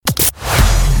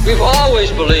We've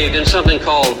always believed in something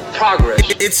called progress.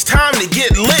 It's time to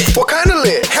get lit. What kind of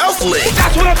lit? Health lit.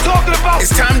 That's what I'm talking about.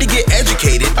 It's time to get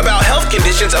educated about health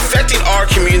conditions affecting our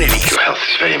community. Your health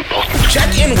is very important. Check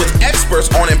in with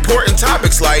experts on important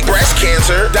topics like breast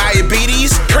cancer,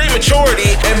 diabetes,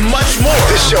 prematurity, and much more.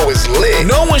 This show is lit.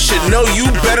 No one should know you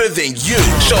better than you.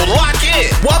 So lock in.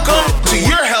 Welcome to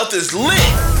Your Health is Lit.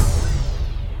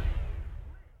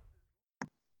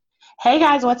 Hey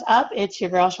guys, what's up? It's your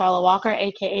girl Charlotte Walker,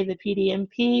 aka the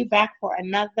PDMP, back for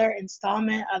another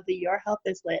installment of the Your Health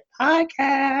is Lit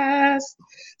podcast.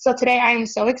 So today I am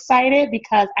so excited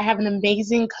because I have an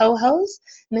amazing co-host,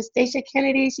 Miss Stacia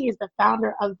Kennedy. She is the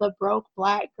founder of The Broke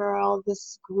Black Girl.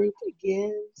 This group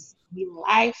gives me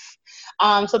life.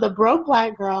 So The Broke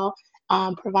Black Girl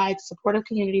provides supportive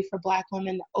community for Black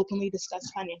women to openly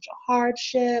discuss financial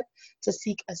hardship, to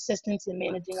seek assistance in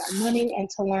managing our money, and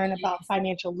to learn about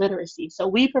financial literacy. So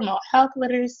we promote health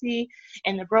literacy,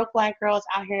 and the Broke Black Girls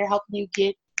out here helping you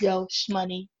get your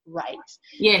shmoney right.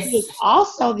 Yes. She is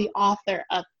also the author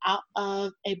of Out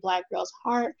of a Black Girl's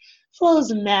Heart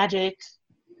Flows Magic.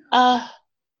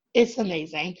 It's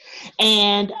amazing.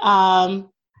 And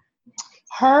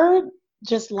her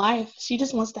just life, she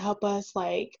just wants to help us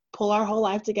like pull our whole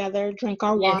life together, drink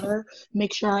our water,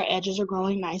 make sure our edges are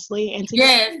growing nicely, and to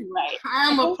get right.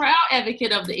 I'm a proud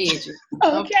advocate of the edges.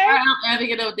 Okay. A proud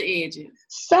advocate of the edges.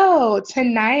 So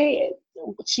tonight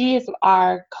she is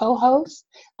our co-host.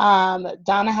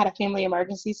 Donna had a family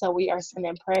emergency, so we are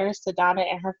sending prayers to Donna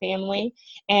and her family,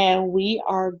 and we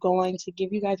are going to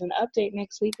give you guys an update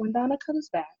next week when Donna comes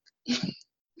back.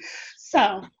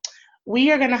 So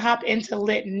we are going to hop into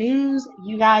Lit News.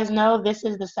 You guys know this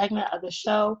is the segment of the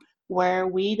show where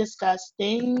we discuss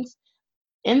things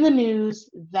in the news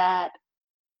that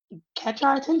catch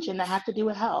our attention that have to do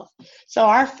with health. So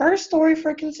our first story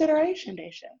for consideration,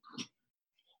 Daisha.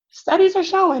 Studies are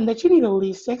showing that you need at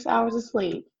least 6 hours of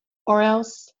sleep or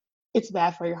else it's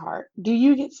bad for your heart. Do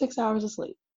you get 6 hours of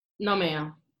sleep? No,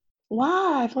 ma'am.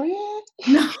 Why, friend?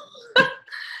 No.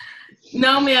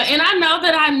 No, ma'am. And I know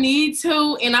that I need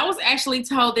to. And I was actually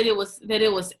told that it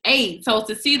was 8. So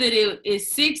to see that it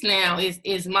is 6 now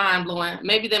is mind blowing.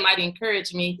 Maybe that might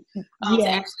encourage me to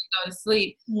actually go to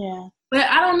sleep. Yeah. But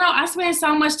I don't know. I spend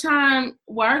so much time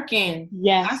working.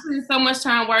 Yes. I spend so much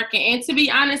time working. And to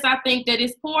be honest, I think that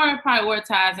it's poor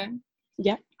prioritizing.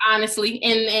 Yeah. Honestly,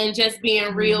 and just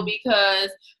being real, because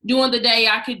during the day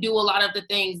I could do a lot of the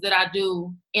things that I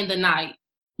do in the night.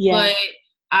 Yeah. But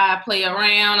I play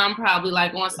around. I'm probably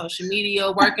like on social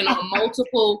media, working on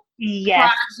multiple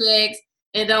projects.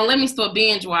 And don't let me start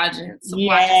binge watching.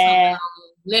 Watching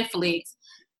Netflix.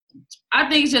 I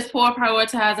think it's just poor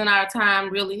prioritizing our time,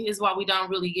 really, is why we don't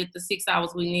really get the 6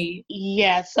 hours we need.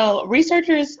 Yeah. So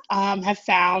researchers have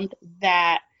found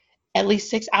that at least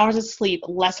 6 hours of sleep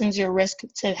lessens your risk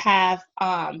to have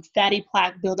fatty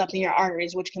plaque build up in your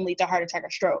arteries, which can lead to heart attack or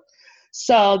stroke.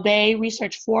 So they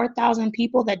researched 4,000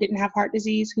 people that didn't have heart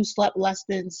disease who slept less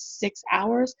than 6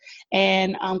 hours,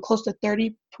 and close to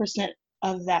 30%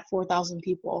 of that 4,000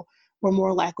 people were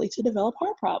more likely to develop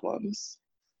heart problems.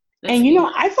 And you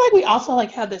know, I feel like we also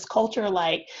like have this culture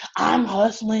like, I'm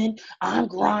hustling, I'm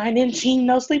grinding, team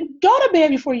no sleep. Go to bed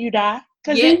before you die,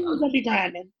 because then you're gonna be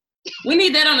grinding. We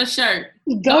need that on a shirt.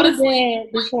 Go to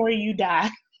bed before you die.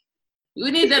 We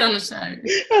need that on the shirt.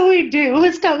 We do.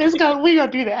 Let's go. We're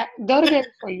going to do that. Go to bed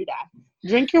before you die.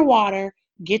 Drink your water,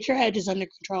 get your edges under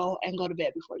control, and go to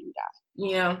bed before you die.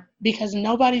 Yeah. Because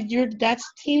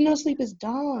that's team no sleep is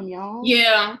dumb, y'all.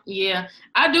 Yeah.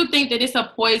 I do think that it's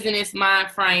a poisonous mind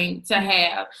frame to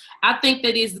have. I think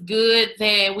that it's good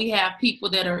that we have people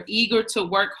that are eager to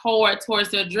work hard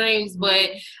towards their dreams, but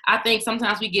I think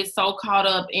sometimes we get so caught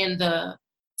up in the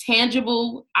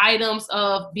tangible items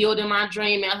of building my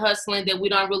dream and hustling that we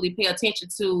don't really pay attention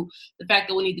to the fact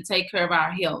that we need to take care of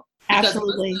our health. Because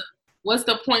absolutely. What's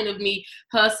the point of me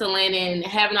hustling and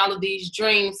having all of these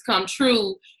dreams come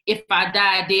true if I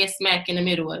die dead smack in the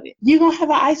middle of it? You're going to have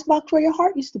an icebox where your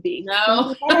heart used to be.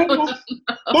 No. The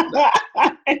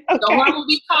heart will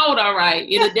be cold, all right.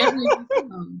 It'll definitely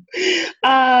be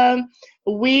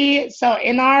cold. So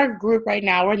in our group right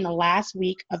now, we're in the last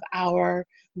week of our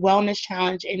wellness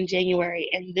challenge in January,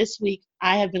 and this week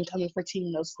I have been coming for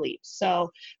Team No Sleep.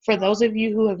 So for those of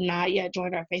you who have not yet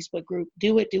joined our Facebook group,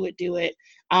 do it.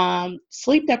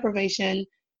 Sleep deprivation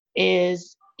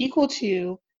is equal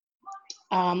to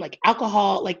like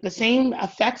alcohol, like the same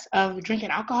effects of drinking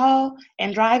alcohol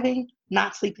and driving,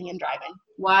 not sleeping and driving.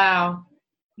 Wow.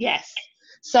 Yes.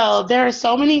 So there are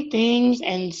so many things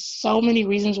and so many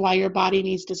reasons why your body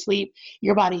needs to sleep.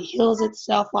 Your body heals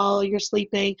itself while you're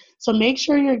sleeping. So make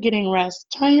sure you're getting rest.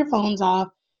 Turn your phones off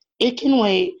It can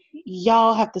wait.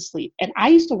 Y'all have to sleep. And I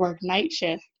used to work night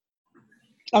shift.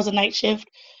 I was a night shift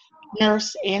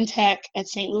nurse and tech at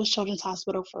St. Louis Children's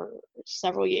Hospital for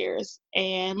several years.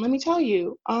 And let me tell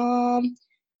you,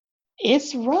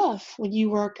 it's rough when you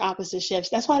work opposite shifts.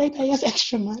 That's why they pay us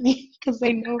extra money, because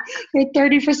they know you're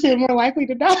 30% more likely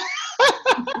to die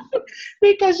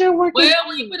because you're working. Well,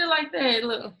 when you put it like that,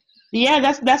 look. Yeah,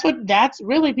 that's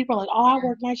really, people are like, oh, I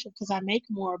work night shift because I make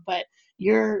more, but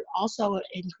you're also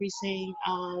increasing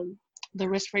the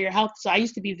risk for your health. So I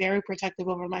used to be very protective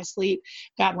over my sleep,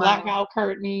 got blackout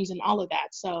curtains and all of that.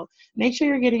 So make sure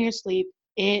you're getting your sleep.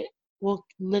 It will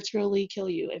literally kill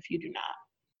you if you do not.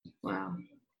 Wow.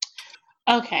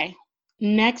 Okay,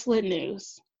 next lit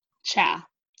news.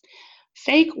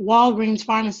 Fake Walgreens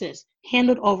pharmacists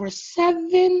handled over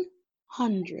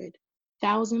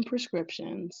 700,000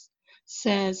 prescriptions,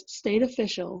 says state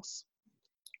officials.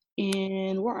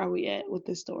 And where are we at with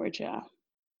this story, child?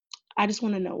 I just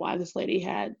want to know why this lady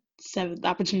had 7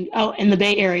 opportunity. Oh, in the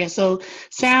Bay Area. So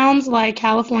sounds like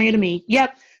California to me.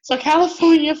 Yep. So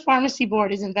California Pharmacy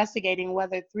Board is investigating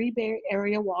whether 3 Bay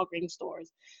Area Walgreens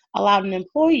stores allowed an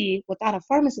employee without a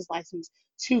pharmacist license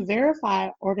to verify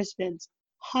or dispense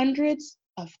hundreds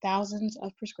of thousands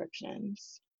of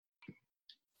prescriptions.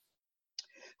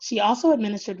 She also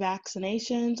administered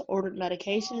vaccinations, ordered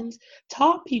medications,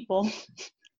 taught people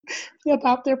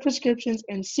about their prescriptions,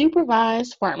 and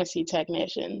supervised pharmacy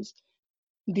technicians.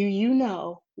 Do you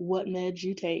know what meds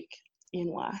you take and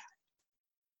why?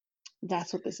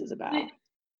 That's what this is about.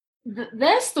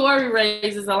 That story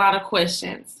raises a lot of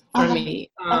questions for me.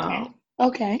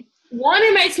 Okay. One,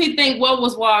 it makes me think, what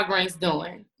was Walgreens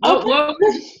doing? What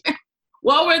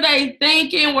were they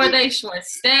thinking? Were they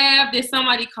short-staffed? Did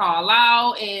somebody call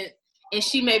out and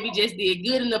she maybe just did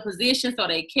good in the position, so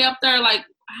they kept her? Like,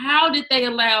 how did they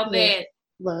allow that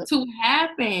to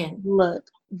happen? Look,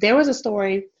 there was a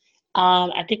story,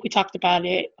 I think we talked about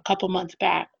it a couple months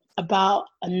back, about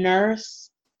a nurse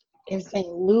in St.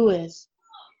 Louis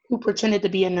who pretended to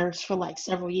be a nurse for like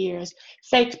several years,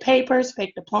 faked papers,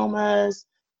 fake diplomas,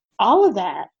 all of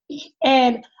that.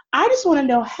 And I just want to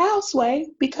know how, Sway,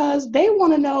 because they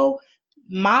want to know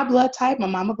my blood type, my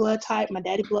mama blood type, my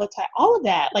daddy blood type, all of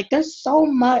that. Like, there's so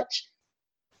much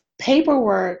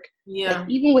paperwork. Yeah. Like,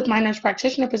 even with my nurse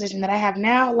practitioner position that I have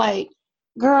now, like,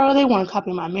 girl, they want to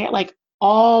copy my marriage, like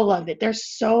all of it.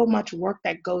 There's so much work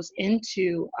that goes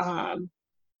into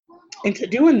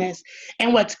doing this.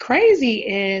 And what's crazy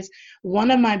is one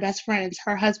of my best friends,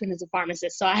 her husband is a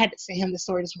pharmacist. So I had to send him the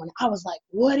story this morning. I was like,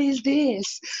 what is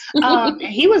this? And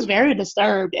he was very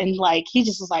disturbed. And like, he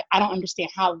just was like, I don't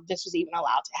understand how this was even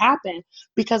allowed to happen.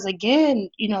 Because again,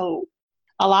 you know,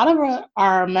 a lot of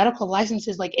our medical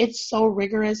licenses, like, it's so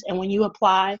rigorous. And when you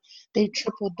apply, they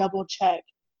triple, double check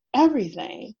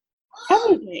everything.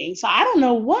 So I don't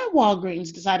know what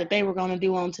Walgreens decided they were going to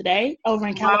do on today over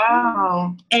in California.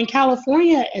 Wow. And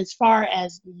California, as far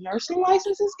as nursing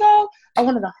licenses go, are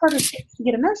one of the hardest states to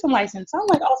get a nursing license. So I'm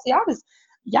like, oh, see,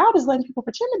 y'all just letting people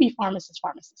pretend to be pharmacists.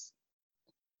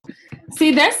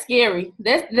 See, that's scary.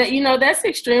 That's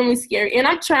extremely scary. And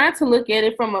I'm trying to look at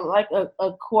it from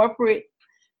a corporate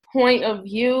point of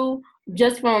view,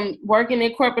 just from working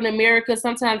in corporate America.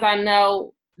 Sometimes I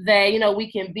know that, you know,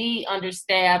 we can be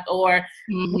understaffed, or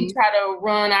we try to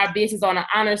run our business on an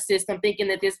honor system thinking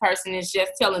that this person is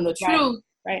just telling the truth.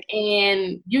 Right.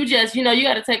 And you just, you know, you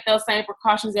got to take those same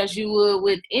precautions as you would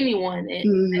with anyone.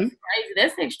 And that's crazy.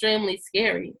 That's extremely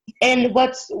scary. And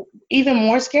what's even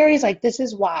more scary is, like, this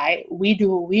is why we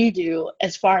do what we do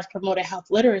as far as promoting health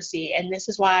literacy. And this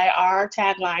is why our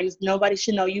tagline is, nobody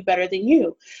should know you better than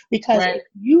you. Because if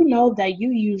you know that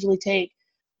you usually take,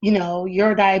 you know,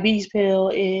 your diabetes pill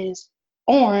is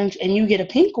orange and you get a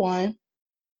pink one,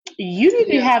 you need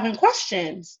to be having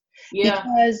questions. Yeah.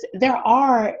 Because there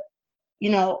are, you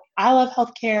know, I love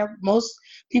healthcare. Most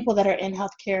people that are in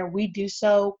healthcare, we do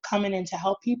so coming in to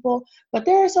help people. But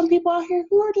there are some people out here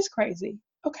who are just crazy.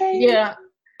 Okay? Yeah.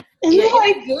 And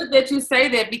it's good that you say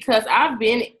that, because I've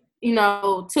been, you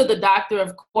know, to the doctor,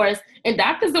 of course, and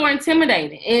doctors are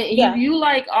intimidating. And you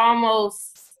like almost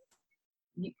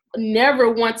never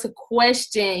want to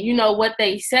question, you know, what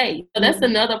they say. So that's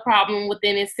another problem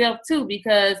within itself too,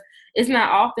 because it's not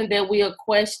often that we'll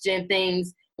question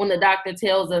things when the doctor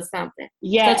tells us something.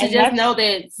 Yeah. So to just know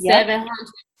that 700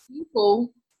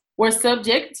 people were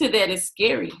subject to that is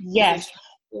scary. Yes.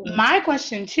 My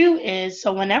question too is,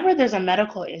 so whenever there's a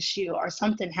medical issue or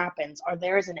something happens or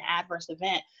there is an adverse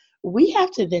event, we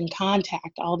have to then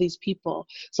contact all these people.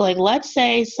 So like, let's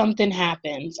say something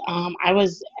happens. I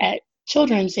was at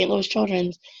St. Louis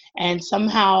Children's, and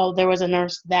somehow there was a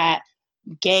nurse that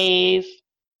gave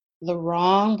the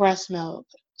wrong breast milk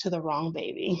to the wrong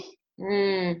baby.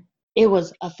 It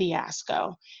was a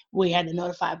fiasco. We had to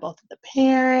notify both of the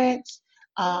parents.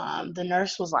 The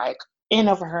nurse was like in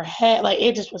over her head. Like,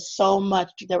 it just was so much.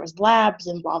 There was labs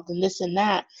involved in this and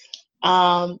that.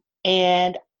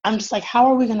 And I'm just like, how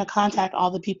are we going to contact all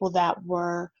the people that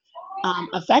were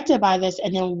affected by this?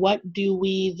 And then what do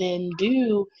we then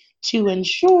do to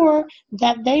ensure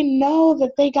that they know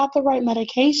that they got the right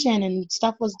medication and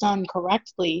stuff was done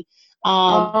correctly?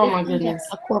 Oh my goodness.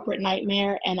 A corporate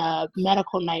nightmare and a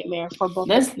medical nightmare for both.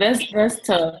 That's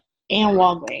tough. And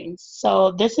Walgreens.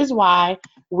 So this is why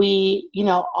we,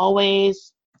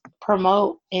 always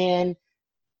promote and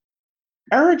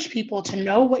urge people to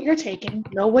know what you're taking,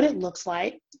 know what it looks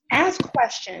like, ask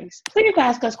questions. Please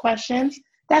ask us questions.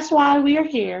 That's why we are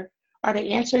here, are to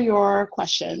answer your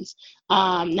questions.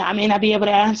 Now, I may not be able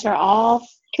to answer all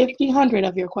 1,500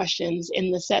 of your questions in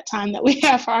the set time that we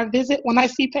have for our visit. When I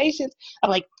see patients, I'm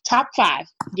like, top 5.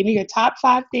 Give me your top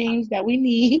 5 things that we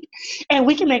need, and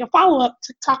we can make a follow-up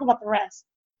to talk about the rest.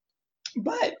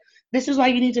 But this is why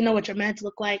you need to know what your meds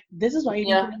look like. This is why you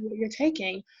need to know what you're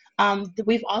taking.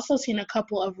 We've also seen a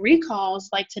couple of recalls.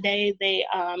 Like today, they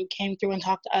came through and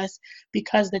talked to us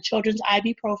because the children's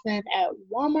ibuprofen at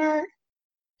Walmart,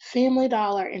 Family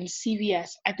Dollar, and CVS,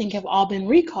 I think, have all been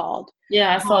recalled.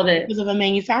 Yeah, I saw that. Because of a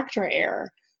manufacturer error.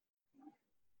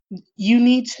 You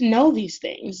need to know these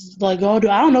things. Like, I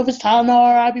don't know if it's Tylenol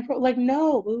or ibuprofen. Like,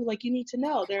 no, boo. Like, you need to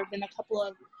know. There have been a couple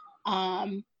of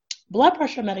blood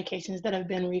pressure medications that have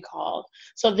been recalled.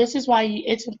 So this is why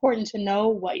it's important to know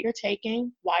what you're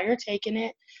taking, why you're taking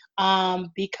it,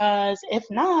 because if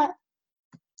not,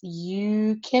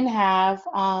 you can have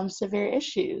severe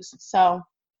issues. So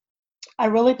I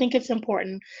really think it's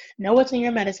important. Know what's in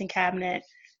your medicine cabinet.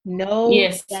 Know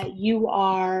that you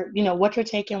are, what you're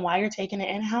taking, why you're taking it,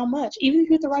 and how much. Even if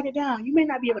you have to write it down, you may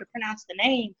not be able to pronounce the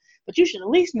name, but you should at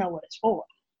least know what it's for.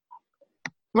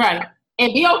 Right.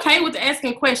 And be okay with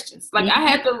asking questions. Like, I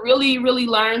had to really, really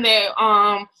learn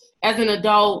that as an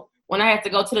adult when I had to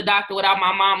go to the doctor without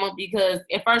my mama, because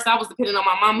at first I was depending on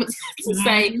my mama to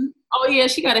say, oh, yeah,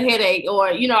 she got a headache. Or,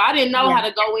 I didn't know how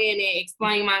to go in and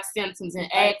explain my symptoms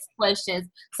and ask questions.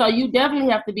 So you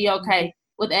definitely have to be okay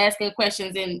with asking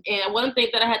questions. And one thing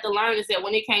that I had to learn is that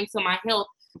when it came to my health,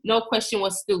 no question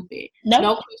was stupid. Nope.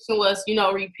 No question was,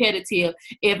 repetitive.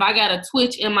 If I got a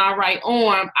twitch in my right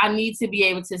arm, I need to be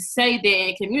able to say that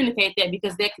and communicate that,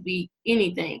 because that could be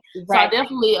anything. Right. So I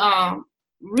definitely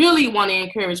really want to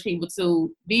encourage people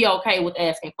to be okay with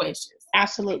asking questions.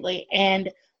 Absolutely.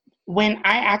 And when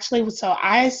I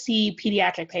see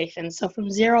pediatric patients, so from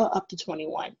 0 up to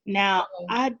 21. Now,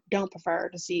 I don't prefer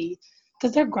to see,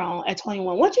 because they're grown at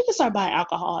 21. Once you can start buying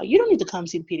alcohol, you don't need to come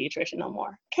see the pediatrician no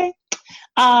more, okay?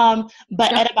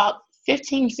 But at about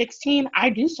 15, 16, I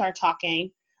do start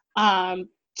talking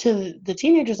to the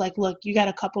teenagers, like, look, you got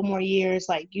a couple more years.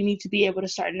 Like, you need to be able to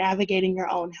start navigating your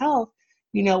own health.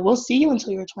 We'll see you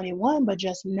until you're 21, but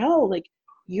just know, like,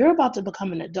 you're about to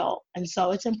become an adult. And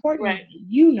so it's important, right.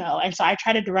 And so I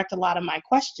try to direct a lot of my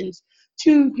questions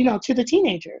to the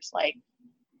teenagers. Like,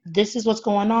 this is what's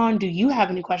going on. Do you have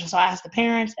any questions? So I ask the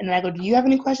parents, and then I go, do you have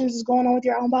any questions that's going on with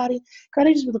your own body? Girl,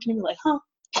 they just be looking at me like, huh?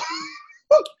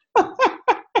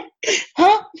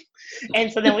 Huh?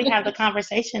 And so then we have the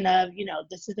conversation of,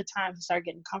 this is the time to start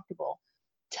getting comfortable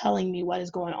telling me what is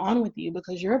going on with you,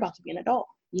 because you're about to be an adult.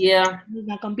 Yeah. You're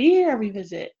not going to be here every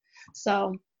visit.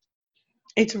 So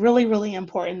it's really, really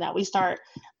important that we start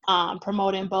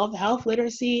promoting both health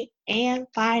literacy and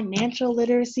financial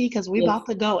literacy, because we're about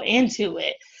to go into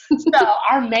it. So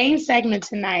our main segment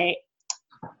tonight,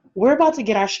 we're about to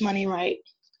get our shmoney right.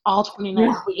 All 2019.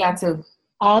 Yeah, we got to.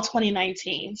 All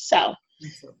 2019. So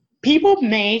people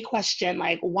may question,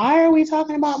 like, why are we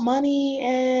talking about money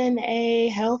in a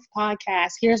health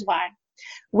podcast? Here's why.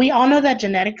 We all know that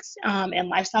genetics and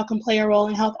lifestyle can play a role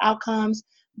in health outcomes,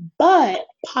 but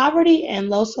poverty and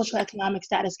low socioeconomic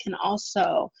status can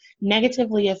also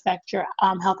negatively affect your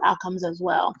health outcomes as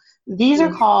well. These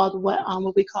are called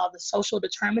what we call the social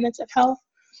determinants of health.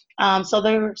 So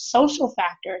they're social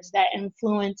factors that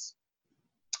influence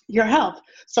your health.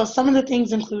 So some of the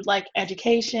things include, like,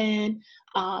 education,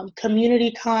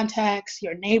 community context,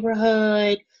 your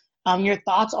neighborhood, your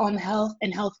thoughts on health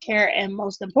and healthcare, and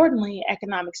most importantly,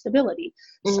 economic stability.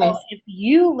 So if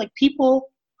you, like, people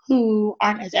who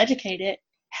aren't as educated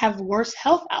have worse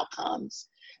health outcomes,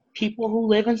 people who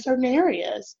live in certain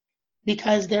areas,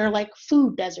 because they're like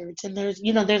food deserts, and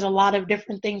there's a lot of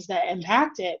different things that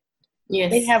impact it.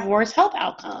 Yes. They have worse health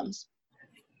outcomes.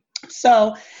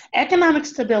 So economic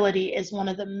stability is one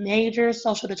of the major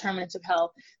social determinants of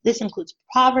health. This includes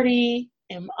poverty,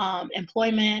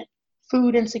 employment,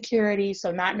 food insecurity,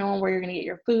 so not knowing where you're going to get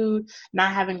your food,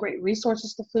 not having great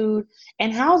resources to food,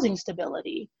 and housing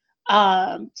stability.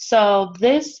 So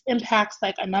this impacts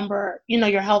like a number,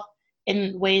 your health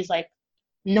in ways like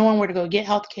knowing where to go get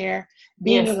health care,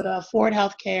 being able to afford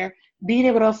health care, being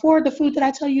able to afford the food that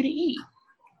I tell you to eat.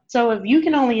 So if you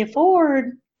can only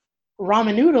afford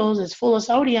ramen noodles is full of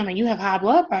sodium and you have high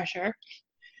blood pressure,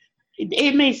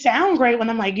 it may sound great when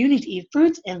I'm like, you need to eat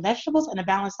fruits and vegetables and a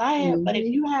balanced diet. Mm-hmm. But if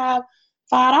you have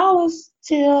 $5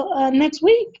 till next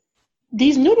week,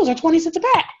 these noodles are 20 cents a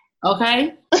pack.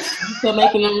 Okay. So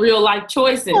making them real life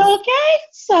choices. Okay.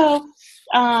 So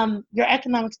your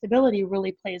economic stability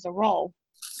really plays a role.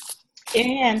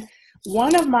 And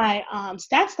one of my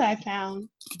stats that I found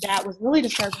that was really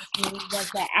disturbing to me was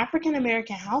that African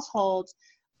American households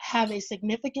have a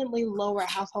significantly lower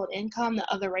household income than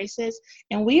other races,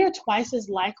 and we are twice as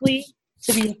likely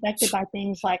to be affected by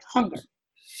things like hunger.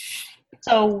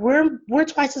 So we're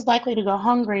twice as likely to go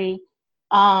hungry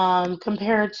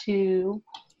compared to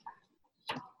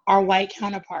our white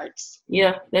counterparts.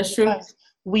 Yeah, that's true. Because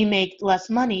we make less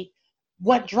money.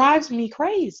 What drives me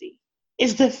crazy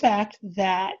is the fact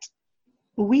that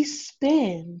we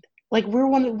spend, like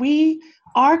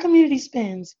our community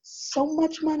spends so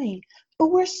much money, but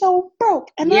we're so broke.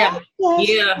 And okay,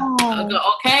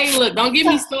 look, don't get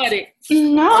me started.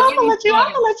 No, I'm gonna let you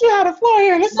have the floor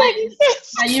here in a second.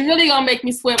 Now you really gonna make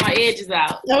me sweat my edges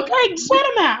out. Okay, sweat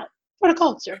them out for the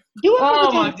culture. Do it for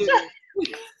the culture.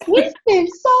 We spend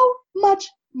so much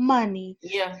money.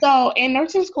 Yeah. So in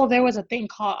nursing school, there was a thing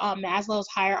called Maslow's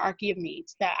hierarchy of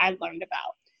needs that I learned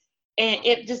about. And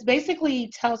it just basically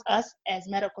tells us as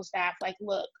medical staff, like,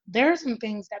 look, there are some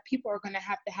things that people are going to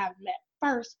have met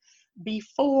first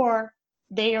before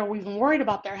they are even worried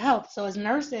about their health. So as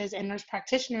nurses and nurse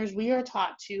practitioners, we are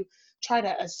taught to try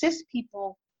to assist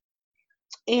people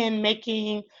in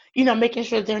making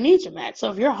sure their needs are met.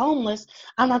 So if you're homeless,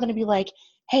 I'm not going to be like,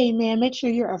 hey, man, make sure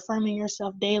you're affirming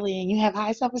yourself daily and you have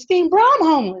high self-esteem. Bro, I'm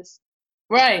homeless.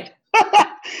 Right.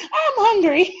 I'm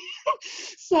hungry.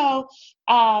 So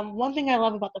one thing I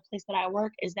love about the place that I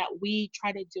work is that we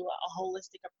try to do a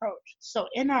holistic approach. So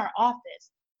in our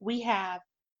office, we have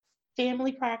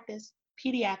family practice,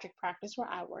 pediatric practice where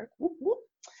I work,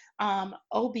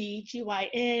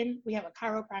 OB/GYN, we have a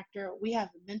chiropractor, we have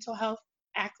a mental health,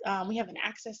 we have an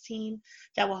access team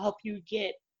that will help you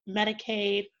get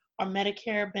Medicaid or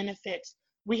Medicare benefits.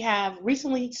 We have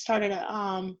recently started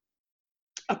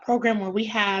a program where we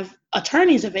have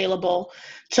attorneys available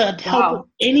to help with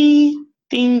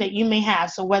anything that you may have.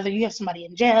 So whether you have somebody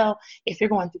in jail, if you're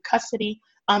going through custody,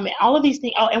 and all of these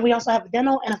things. Oh, and we also have a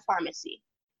dental and a pharmacy,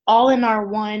 all in our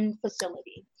one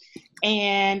facility.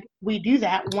 And we do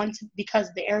that because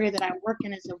the area that I work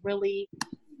in is a really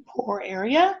poor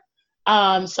area.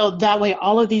 So that way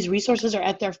all of these resources are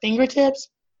at their fingertips.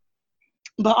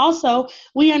 But also,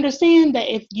 we understand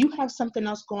that if you have something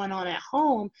else going on at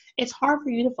home, it's hard for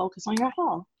you to focus on your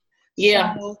health.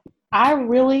 Yeah. So I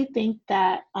really think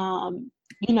that,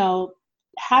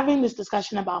 having this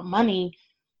discussion about money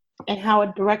and how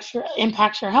it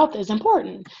impacts your health is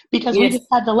important. Because we just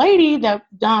had the lady that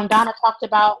Donna talked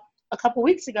about a couple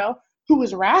weeks ago who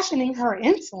was rationing her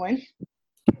insulin,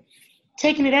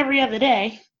 taking it every other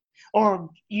day. Or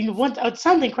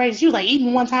something crazy. She was like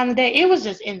eating one time a day. It was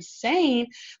just insane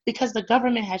because the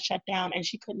government had shut down and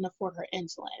she couldn't afford her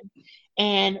insulin.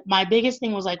 And my biggest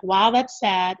thing was like, wow, that's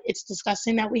sad. It's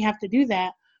disgusting that we have to do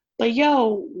that. But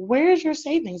where's your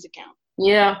savings account?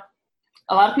 Yeah.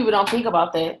 A lot of people don't think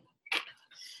about that.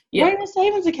 Yeah. Where's your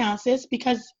savings account, sis?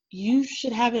 Because you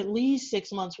should have at least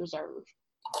 6 months reserve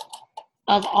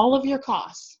of all of your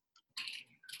costs.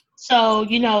 So,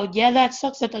 that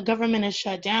sucks that the government is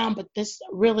shut down, but this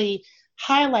really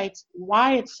highlights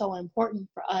why it's so important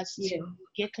for us to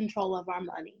get control of our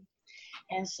money.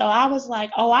 And so I was like,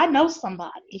 oh, I know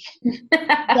somebody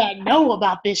that know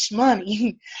about this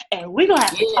money, and we're going to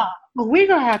have to talk. We're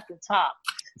going to have to talk.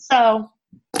 So,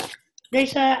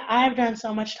 Daisha, I've done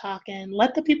so much talking.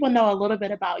 Let the people know a little bit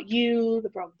about you, the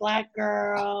broke Black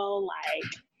girl, like,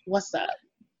 what's up?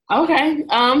 Okay.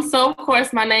 So of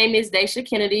course my name is Daisha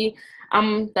Kennedy.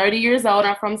 I'm 30 years old.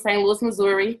 I'm from St. Louis,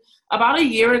 Missouri. About a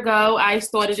year ago, I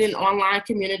started an online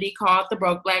community called The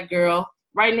Broke Black Girl.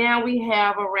 Right now we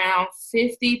have around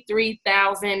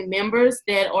 53,000 members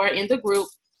that are in the group.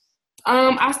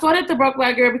 I started The Broke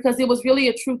Black Girl because it was really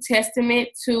a true testament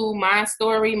to my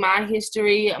story, my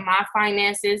history, my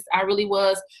finances. I really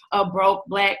was a broke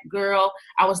Black girl.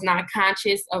 I was not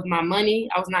conscious of my money.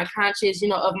 I was not conscious,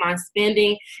 of my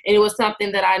spending. And it was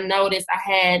something that I noticed I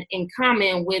had in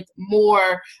common with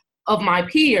more of my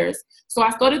peers. So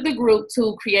I started the group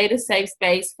to create a safe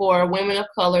space for women of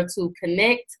color to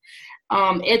connect,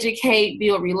 educate,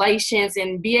 build relations,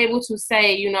 and be able to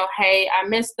say, you know, hey, I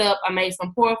messed up. I made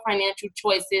some poor financial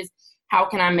choices. How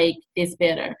can I make this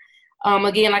better?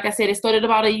 Again, like I said, it started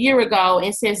about a year ago.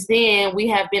 And since then, we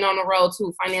have been on the road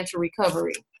to financial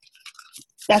recovery.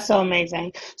 That's so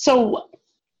amazing. So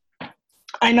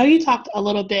I know you talked a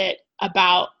little bit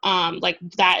about like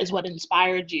that is what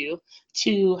inspired you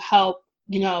to help,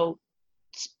 you know,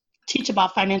 teach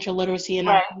about financial literacy in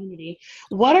our community.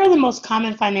 What are the most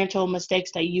common financial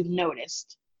mistakes that you've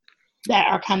noticed that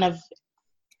are kind of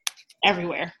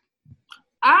everywhere?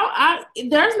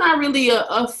 There's not really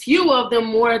a few of them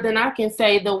more than I can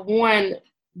say. The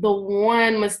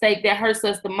one mistake that hurts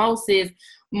us the most is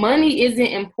money isn't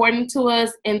important to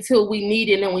us until we need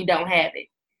it and we don't have it.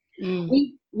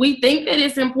 We think that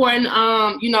it's important,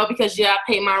 you know, because I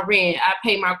pay my rent, I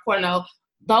pay my condo.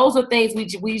 Those are things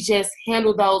we just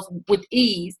handle those with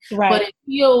ease. Right. But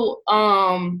until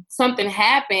something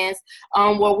happens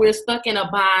where we're stuck in a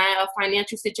bind, a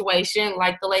financial situation,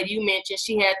 like the lady you mentioned,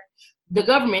 she had the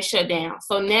government shut down.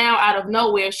 So now out of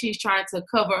nowhere, she's trying to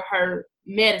cover her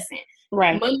medicine.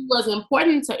 Right. Money was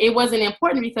important it wasn't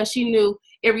important because she knew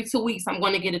every 2 weeks I'm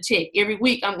going to get a check. Every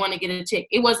week I'm going to get a check.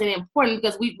 It wasn't important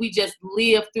because we just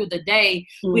live through the day.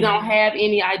 Mm-hmm. We don't have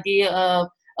any idea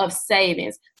of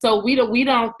savings. So we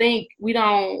don't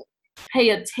pay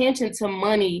attention to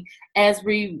money as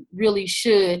we really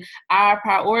should. Our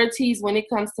priorities when it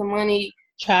comes to money,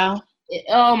 child.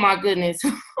 Oh my goodness.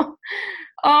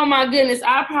 Oh my goodness.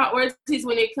 Our priorities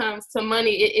when it comes to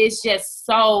money, it's just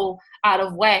so out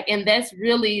of whack. And that's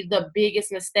really the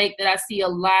biggest mistake that I see a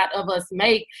lot of us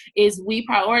make is we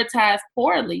prioritize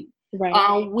poorly.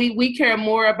 Right. We care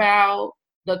more about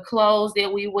the clothes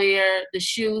that we wear, the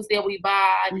shoes that we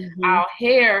buy, mm-hmm. our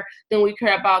hair, than we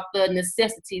care about the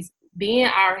necessities, being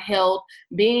our health,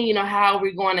 being, you know, how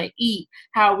we're going to eat,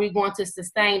 how we're going to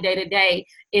sustain day to day.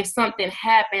 If something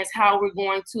happens, how we're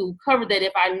going to cover that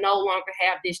if I no longer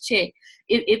have this check.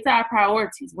 It's our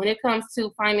priorities. When it comes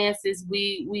to finances,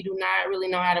 we do not really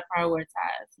know how to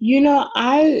prioritize. You know,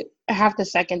 I have to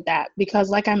second that because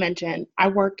like I mentioned, I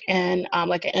work in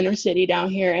like an inner city down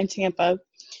here in Tampa,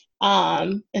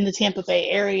 in the Tampa Bay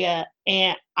area.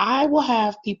 And I will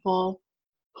have people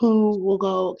who will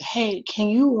go, hey, can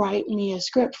you write me a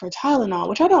script for Tylenol,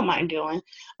 which I don't mind doing.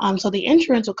 So the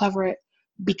insurance will cover it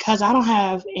because I don't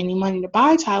have any money to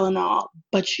buy Tylenol,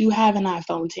 but you have an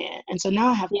iPhone 10. And so now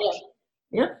I have questions.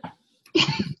 Yep.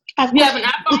 You have an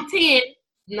iPhone 10.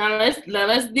 Now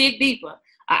let's dig deeper.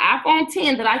 An iPhone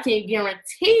 10 that I can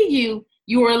guarantee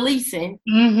you are leasing.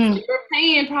 Mm-hmm. So you're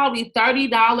paying probably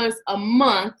 $30 a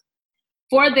month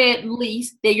for that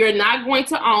lease that you're not going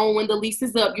to own. When the lease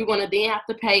is up, you're going to then have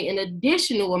to pay an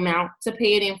additional amount to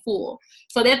pay it in full.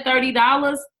 So that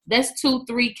 $30, that's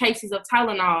 2-3 cases of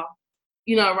Tylenol,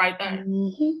 you know, right there.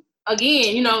 Mm-hmm.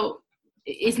 Again, you know,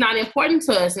 it's not important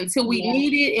to us until we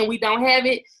need it and we don't have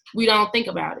it. We don't think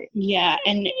about it. Yeah.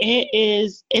 And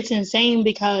it's insane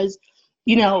because,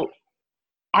 you know,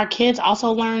 our kids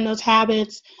also learn those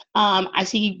habits. I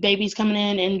see babies coming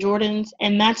in Jordans,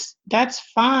 and that's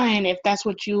fine if that's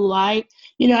what you like.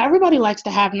 You know, everybody likes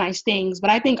to have nice things, but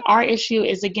I think our issue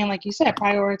is, again, like you said,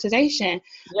 prioritization.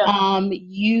 Yeah.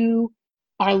 You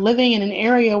are living in an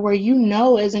area where you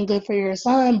know isn't good for your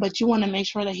son, but you want to make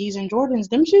sure that he's in Jordans.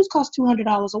 Them shoes cost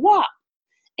 $200 a wop.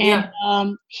 And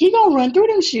he gonna run through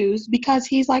them shoes because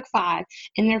he's like 5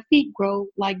 and their feet grow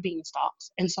like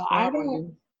beanstalks. And so I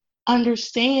don't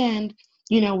understand,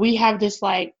 you know, we have this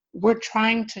like, we're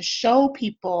trying to show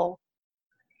people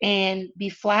and be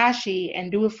flashy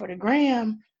and do it for the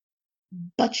gram,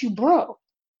 but you broke.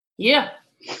 Yeah.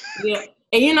 Yeah.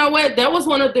 And you know what? That was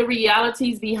one of the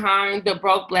realities behind the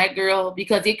Broke Black Girl,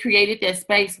 because it created that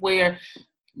space where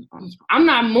I'm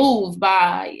not moved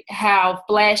by how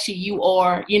flashy you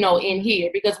are, you know, in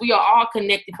here, because we are all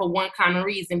connected for one kind of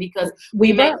reason, because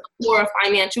we make poor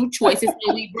financial choices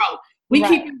and we broke. We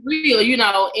keep it real, you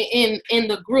know, in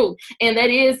the group. And that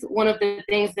is one of the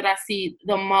things that I see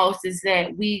the most, is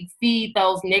that we feed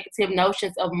those negative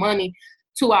notions of money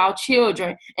to our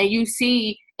children. And you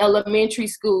see elementary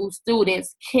school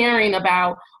students caring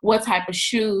about what type of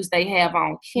shoes they have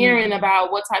on, caring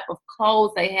about what type of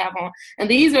clothes they have on. And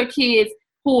these are kids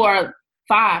who are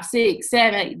 5, 6,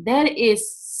 7. That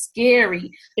is scary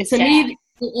to me.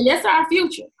 And that's our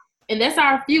future. And that's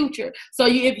our future. So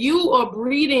if you are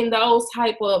breeding those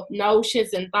type of notions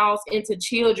and thoughts into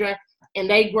children, and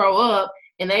they grow up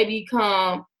and they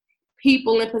become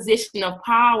people in position of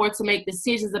power to make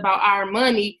decisions about our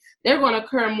money, they're going to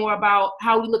care more about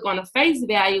how we look on the face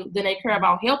value than they care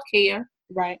about healthcare.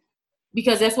 Right.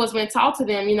 Because that's what's been taught to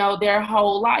them, their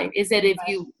whole life, is that if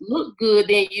you look good,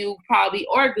 then you probably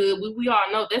are good. We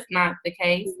all know that's not the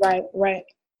case. Right.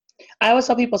 I always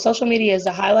tell people social media is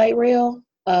the highlight reel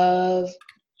of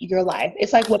your life.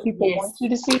 It's like what people want you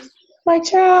to see. Like,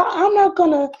 child, I'm not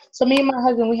gonna. So me and my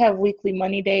husband, we have weekly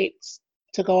money dates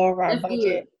to go over our budget.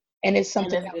 Good. And it's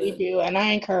something that we do, and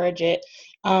I encourage it.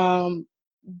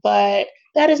 But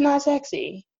that is not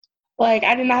sexy. Like,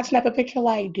 I did not snap a picture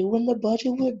like doing the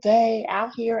budget with Bay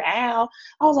out here, Al.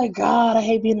 I was like, God, I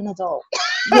hate being an adult.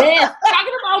 Yeah,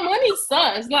 talking about money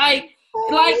sucks. Like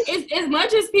as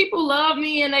much as people love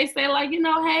me and they say like,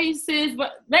 hey sis,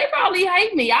 but they probably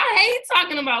hate me. I hate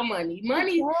talking about money.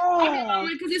 Money,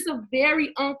 because it's a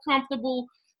very uncomfortable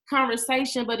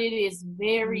conversation, but it is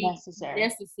very necessary.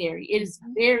 It is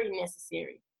very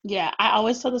necessary. Yeah, I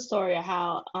always tell the story of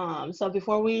how, so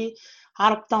before we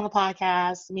hopped on the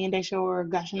podcast, me and Daisha were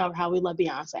gushing over how we love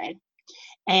Beyonce.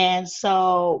 And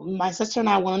so my sister and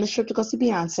I went on this trip to go see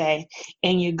Beyonce,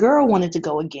 and your girl wanted to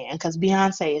go again because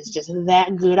Beyonce is just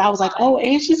that good. I was like, oh,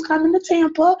 and she's coming to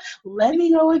Tampa. Let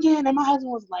me go again. And my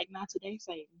husband was like, not today,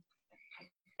 Satan.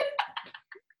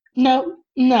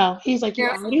 No. He's like,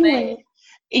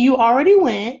 you already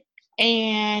went.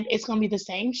 And it's going to be the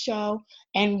same show,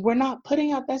 and we're not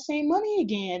putting out that same money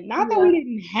again. Not that we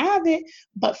didn't have it,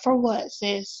 but for what,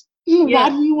 sis? Why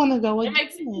do you want to go again?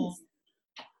 Makes sense.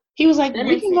 He was like,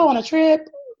 we can go on a trip.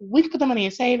 We can put the money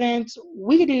in savings.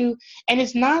 We could do, and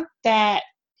it's not that,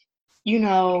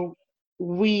 we're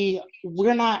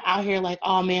not out here like,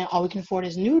 oh man, all we can afford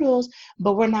is noodles,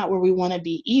 but we're not where we want to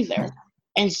be either.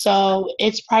 And so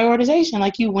it's prioritization.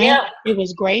 Like, you went, it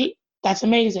was great. That's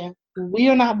amazing. We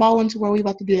are not balling to where we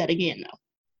about to do that again, though.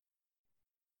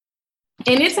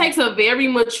 And it takes a very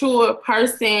mature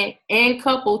person and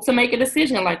couple to make a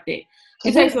decision like that.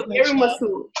 It takes a very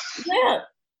mature. Yeah.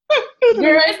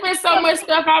 Girl, it's been so much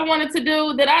stuff I wanted to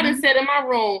do that I done sat in my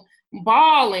room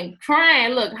bawling,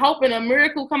 crying, hoping a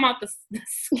miracle come out the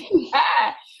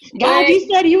sky. God, you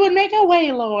said you would make a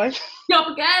way, Lord.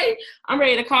 Okay, I'm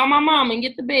ready to call my mom and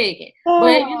get the begging.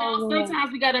 But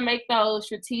sometimes we got to make those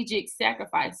strategic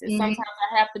sacrifices. Mm-hmm. Sometimes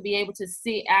I have to be able to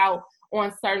sit out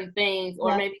on certain things,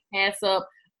 or maybe pass up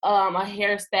a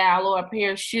hairstyle or a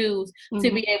pair of shoes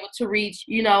to be able to reach,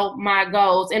 my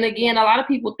goals. And again, a lot of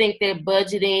people think that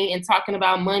budgeting and talking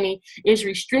about money is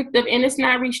restrictive, and it's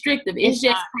not restrictive. It's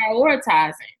just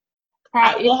prioritizing.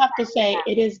 I will have to say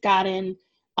it has gotten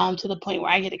to the point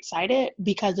where I get excited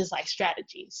because it's like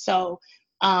strategy. So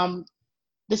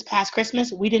this past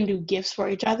Christmas, we didn't do gifts for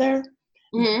each other.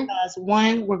 Because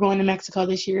one, we're going to Mexico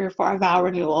this year for our vow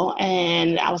renewal,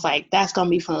 and I was like, that's going to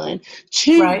be fun.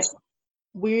 Two,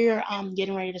 we're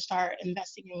getting ready to start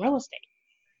investing in real estate.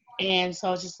 And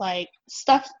so it's just like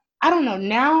stuff, I don't know,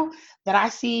 now that I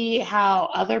see how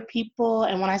other people,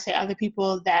 and when I say other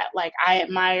people that like I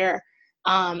admire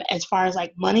as far as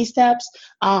like money steps,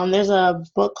 there's a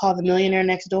book called The Millionaire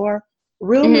Next Door.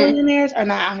 Real millionaires are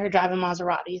not out here driving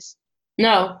Maseratis.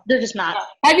 No. They're just not.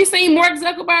 Have you seen Mark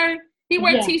Zuckerberg? He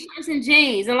wears t-shirts and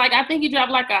jeans, and like I think he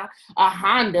drives like a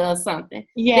Honda or something.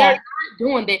 Yeah, they're not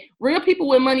doing that. Real people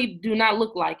with money do not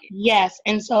look like it. Yes,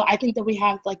 and so I think that we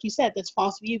have, like you said, this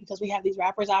false view because we have these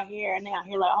rappers out here, and they out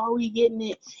here like, oh, we getting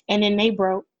it, and then they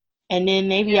broke, and then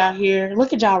they be out here.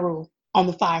 Look at Ja Rule on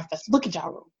the Fire Festival. Look at Ja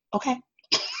Rule, okay?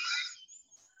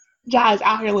 Ja is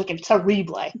out here looking terrible.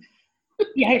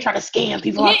 He out here trying to scam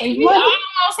people. He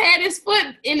almost had his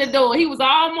foot in the door. He was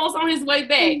almost on his way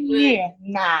back. Yeah,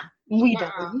 nah. We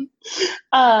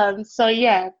don't. So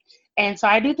yeah. And so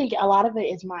I do think a lot of it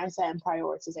is mindset and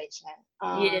prioritization.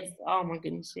 Yes. Oh my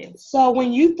goodness. Yes. So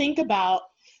when you think about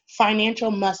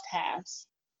financial must-haves,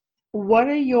 what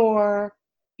are your,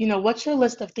 what's your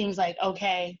list of things like,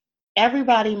 okay,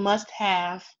 everybody must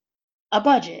have a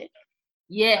budget?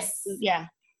 Yes. Yeah.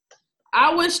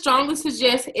 I would strongly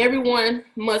suggest everyone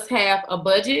must have a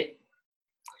budget.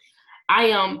 I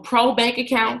am pro bank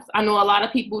accounts. I know a lot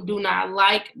of people do not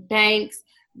like banks.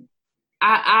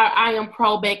 I am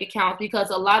pro bank accounts because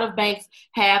a lot of banks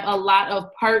have a lot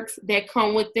of perks that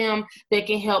come with them that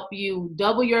can help you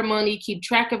double your money, keep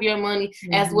track of your money,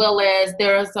 as well as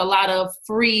there's a lot of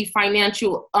free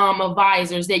financial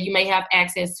advisors that you may have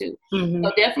access to.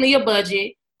 So definitely a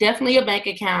budget, definitely a bank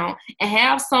account, and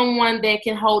have someone that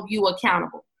can hold you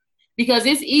accountable. Because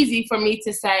it's easy for me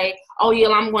to say, oh, yeah,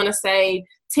 I'm going to save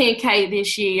 $10K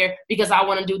this year because I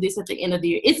want to do this at the end of the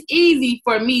year. It's easy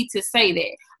for me to say that.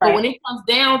 Right. But when it comes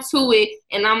down to it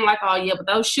and I'm like, oh, yeah, but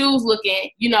those shoes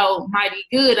looking, mighty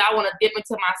good. I want to dip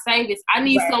into my savings. I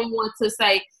need someone to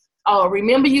say, oh,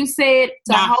 remember you said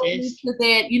to hold me to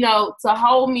that, to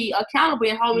hold me accountable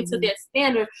and hold me to that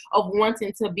standard of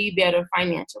wanting to be better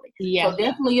financially. Yeah. So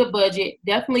definitely a budget,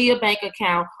 definitely a bank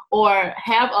account, or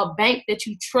have a bank that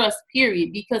you trust,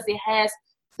 period, because it has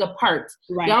the perks.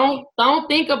 Right. Don't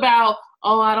think about,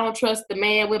 oh, I don't trust the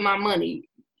man with my money.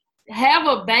 Have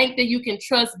a bank that you can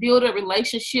trust, build a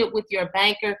relationship with your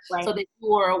banker so that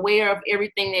you are aware of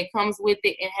everything that comes with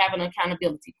it and have an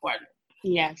accountability partner.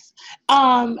 Yes.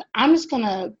 I'm just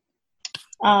gonna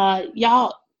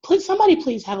y'all please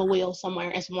have a will somewhere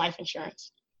and some life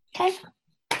insurance. Okay.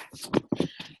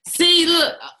 See,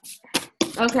 look.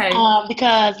 Okay.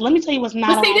 Because let me tell you what's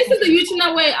not. But see, this is you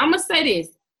know what? I'm gonna say this.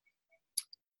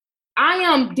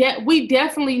 We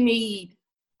definitely need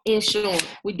insurance.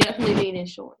 We definitely need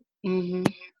insurance. Mm-hmm.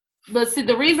 But see,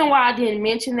 the reason why I didn't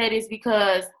mention that is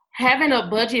because having a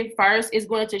budget first is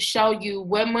going to show you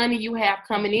what money you have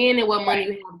coming in and what money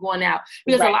you have going out.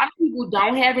 Because a lot of people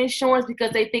don't have insurance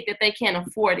because they think that they can't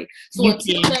afford it. So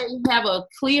until they have a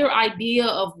clear idea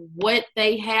of what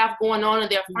they have going on in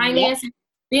their finances,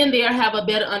 then they'll have a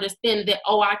better understanding that,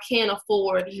 oh, I can't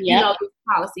afford, this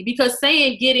policy. Because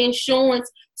saying get insurance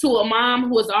to a mom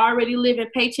who is already living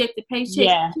paycheck to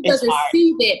paycheck, she doesn't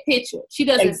see that picture. She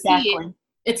doesn't see it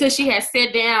until she has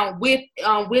sat down with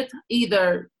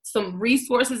either some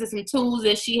resources and some tools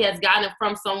that she has gotten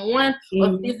from someone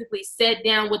or physically sat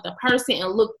down with a person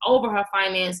and looked over her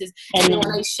finances. And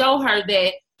when they show her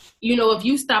that, if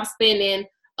you stop spending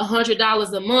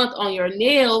 $100 a month on your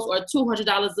nails or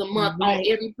 $200 a month on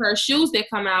every pair of shoes that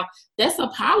come out, that's a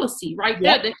policy right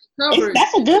there that covers.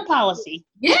 That's a good policy.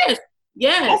 Yes.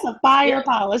 That's a fire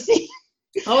policy.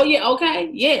 Oh yeah, okay,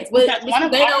 yes. But one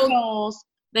of our goals,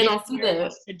 they don't see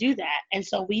that to do that, and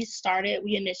so we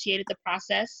initiated the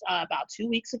process about 2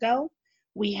 weeks ago.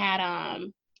 We had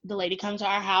the lady come to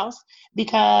our house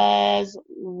because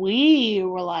we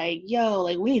were like,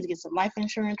 we need to get some life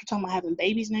insurance. We're talking about having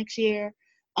babies next year.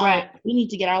 We need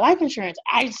to get our life insurance.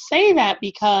 I say that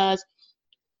because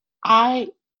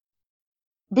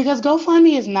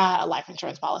GoFundMe is not a life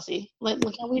insurance policy.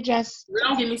 Can we just...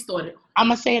 Don't get me started. I'm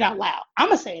going to say it out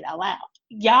loud.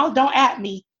 Y'all don't at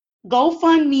me.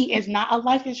 GoFundMe is not a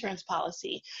life insurance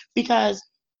policy because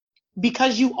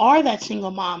you are that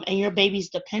single mom and your babies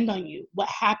depend on you. What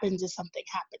happens is something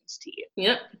happens to you.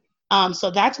 Yep.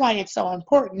 So that's why it's so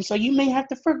important. So you may have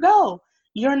to forgo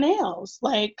your nails.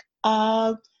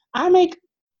 I make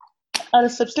a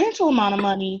substantial amount of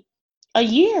money a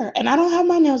year, and I don't have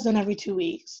my nails done every 2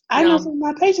 weeks. I know some of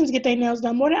my patients get their nails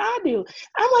done more than I do.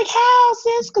 I'm like, how,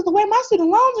 sis? Because the way my student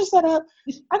loans are set up,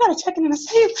 I got to check in a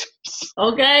savings.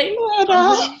 Okay. And,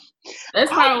 that's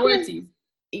priorities.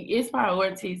 It's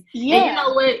priorities. Yeah. And you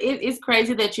know what? It's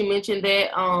crazy that you mentioned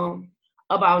that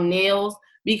about nails,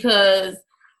 because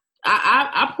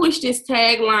I push this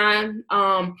tagline,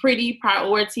 pretty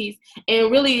priorities,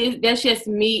 and really that's just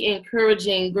me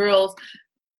encouraging girls.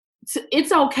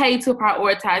 It's okay to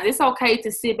prioritize. It's okay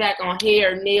to sit back on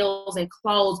hair, nails, and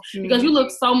clothes, because you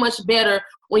look so much better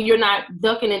when you're not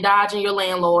ducking and dodging your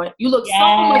landlord. You look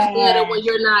so much better when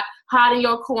you're not hiding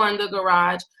your car in the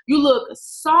garage. You look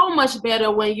so much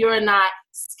better when you're not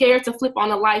scared to flip on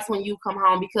the lights when you come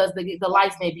home because the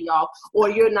lights may be off, or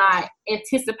you're not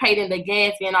anticipating the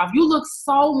gas being off. You look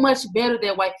so much better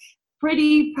that way.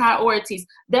 Pretty priorities.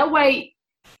 That way,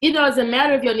 it doesn't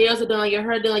matter if your nails are done, your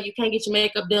hair done, you can't get your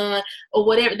makeup done, or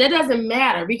whatever. That doesn't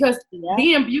matter, because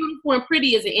being beautiful and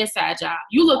pretty is an inside job.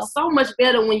 You look so much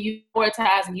better when you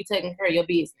prioritize and you taking care of your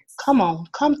business. Come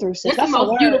through, sis. That's the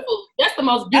most beautiful. That's the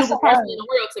most beautiful person in the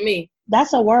world to me.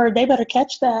 That's a word. They better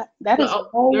catch that. That is a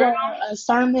whole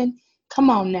sermon. Come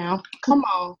on now. Come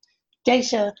on,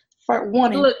 Daisha. For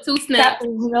warning. Look, 2 snaps.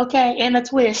 Okay, and a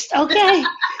twist. Okay.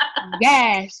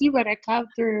 Yes, you better come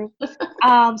through.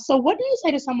 So what do you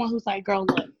say to someone who's like, girl,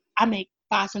 look, I make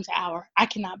 5 cents an hour. I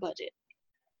cannot budget.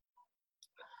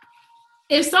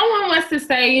 If someone wants to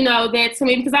say, that to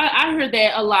me, because I heard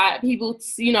that a lot. People,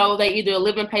 they either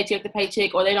live in paycheck to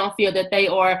paycheck, or they don't feel that they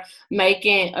are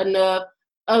making enough.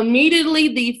 Immediately,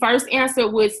 the first answer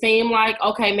would seem like,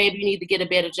 okay, maybe you need to get a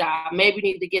better job. Maybe you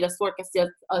need to get a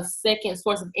second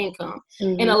source of income.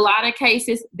 In a lot of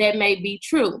cases, that may be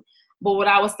true. But what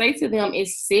I would say to them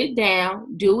is sit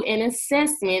down, do an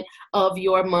assessment of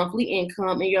your monthly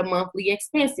income and your monthly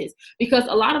expenses, because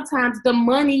a lot of times the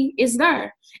money is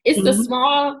there. It's the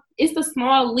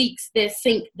small leaks that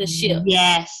sink the ship.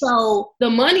 Yes. So the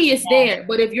money is there,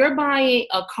 but if you're buying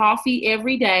a coffee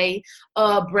every day,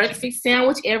 a breakfast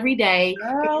sandwich every day,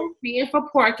 if you're paying for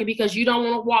parking because you don't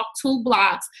want to walk 2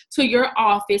 blocks to your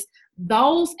office,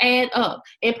 those add up.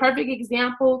 A perfect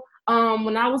example,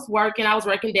 when I was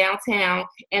working downtown,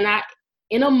 and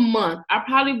in a month, I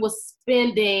probably was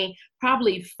spending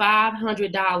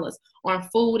 $500 on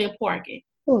food and parking.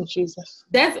 Oh, Jesus.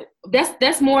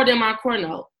 That's more than my core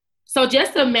note. So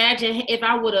just imagine if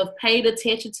I would have paid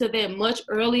attention to that much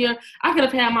earlier, I could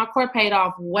have had my car paid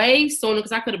off way sooner,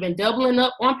 because I could have been doubling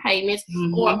up on payments,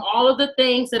 or all of the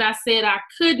things that I said I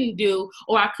couldn't do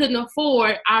or I couldn't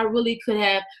afford. I really could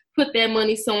have put that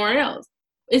money somewhere else.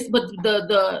 But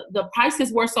the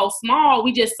prices were so small,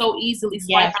 we just so easily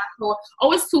swipe out.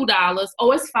 Oh, it's $2.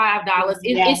 Oh, it's $5.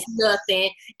 It's nothing,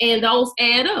 and those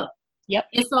add up. Yep.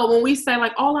 And so when we say,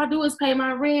 like, all I do is pay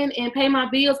my rent and pay my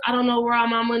bills, I don't know where all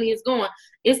my money is going.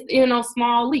 It's,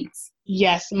 small leaks.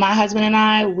 Yes. My husband and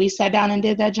I, we sat down and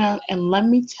did that junk. And let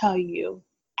me tell you.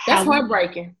 That's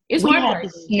heartbreaking. It's heartbreaking.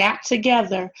 Had to snap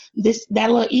together.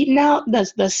 That little eating out,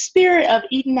 the spirit of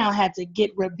eating out had to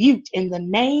get rebuked in the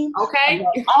name. Okay.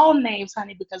 Of all names,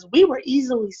 honey, because we were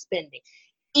easily spending.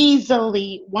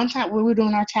 Easily. One time we were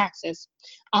doing our taxes.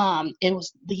 It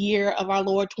was the year of our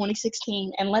Lord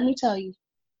 2016, and let me tell you,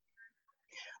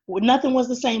 nothing was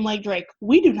the same like Drake.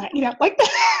 We do not eat out like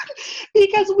that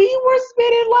because we were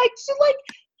spending like easily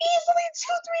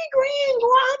 $2-3 grand.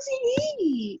 Go out to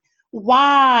eat.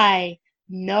 Why?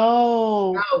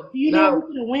 No. Do you know what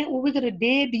we could have went? What we could have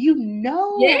did? Do you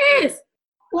know? Yes.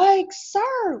 Like,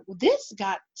 sir, this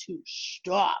got to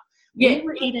stop. Yeah. We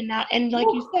were eating out, and like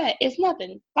you said, it's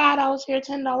nothing. $5 here,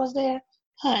 $10 there,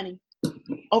 honey.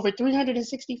 Over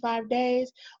 365 days.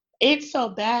 It's so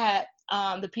bad.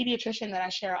 The pediatrician that I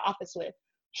share an office with,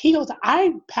 he goes,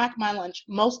 I pack my lunch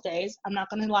most days. I'm not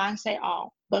going to lie and say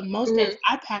all, but most days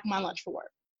I pack my lunch for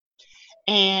work.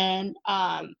 And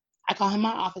I call him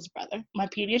my office brother, my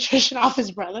pediatrician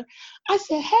office brother. I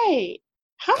said, hey,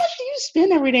 how much do you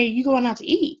spend every day you going out to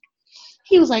eat?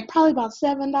 He was like, probably about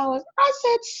 $7. I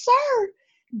said, sir,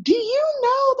 do you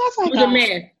know that's like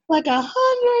like 100,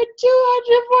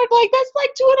 200, like that's like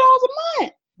 $2 a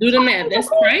month. Do the math. That's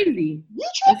crazy. You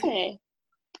tripping?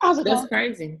 I was like, that's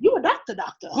crazy. You a doctor,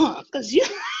 huh? Because you,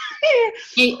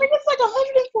 it's like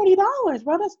 $140,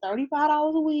 bro. That's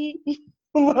 $35 a week.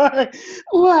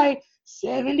 like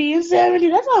 70 and 70.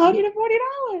 That's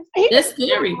 $140. That's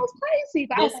scary. That's crazy.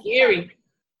 That's scary.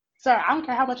 Sir, I don't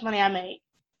care how much money I make.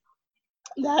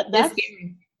 That's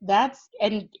scary.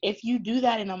 And if you do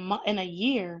that in a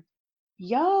year,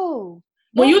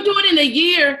 when you do it in a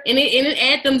year and it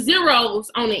add them zeros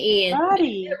on the end,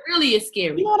 buddy, it really is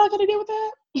scary. You know what I gotta do with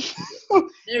that?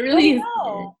 It really is.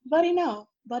 Buddy, no.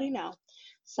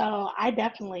 So I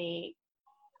definitely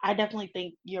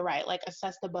think you're right. Like,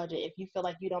 assess the budget if you feel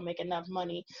like you don't make enough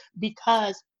money,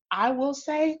 because I will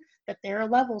say that there are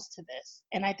levels to this,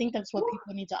 and I think that's what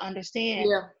people need to understand.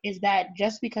 Is that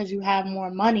just because you have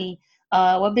more money,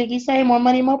 what Biggie say, more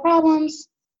money, more problems.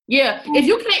 Yeah, if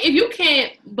you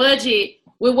can't budget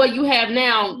with what you have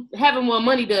now, having more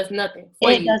money does nothing.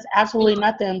 It does absolutely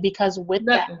nothing, because with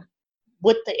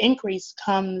the increase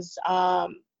comes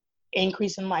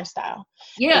increase in lifestyle.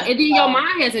 Yeah, and then your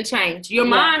mind hasn't changed.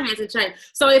 Mind hasn't changed.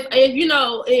 So if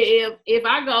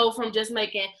I go from just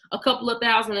making a couple of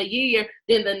 $1,000 a year,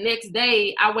 then the next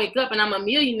day I wake up and I'm a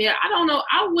millionaire, I don't know.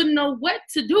 I wouldn't know what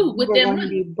to do with that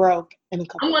money. Be broke in a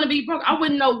couple. I'm going to be broke. I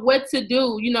wouldn't know what to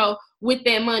do, with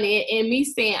that money. And me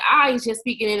saying I is just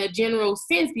speaking in a general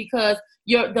sense, because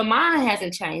the mind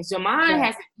hasn't changed. Your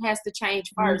mind has to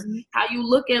change first. How you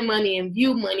look at money and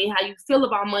view money, how you feel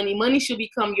about money. Money should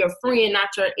become your friend, not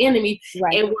your enemy.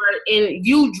 Right. And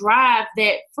you drive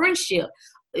that friendship.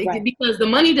 Right. Because the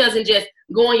money doesn't just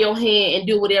go in your hand and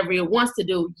do whatever it wants to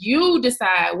do. You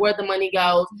decide where the money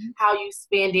goes, how you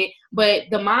spend it. But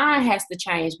the mind has to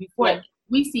change before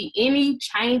we see any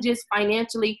changes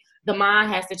financially. The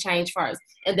mind has to change first.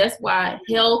 And that's why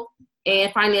health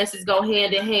and finances go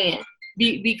hand in hand.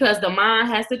 Because the mind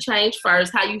has to change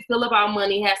first. How you feel about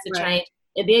money has to change.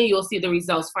 And then you'll see the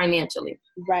results financially.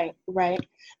 Right.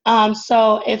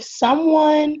 So if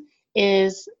someone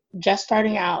is just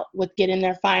starting out with getting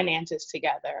their finances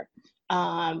together,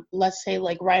 let's say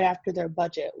like right after their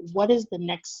budget, what is the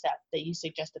next step that you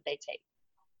suggest that they take?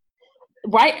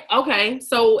 Right. Okay.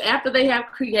 So after they have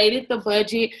created the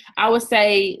budget, I would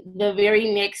say the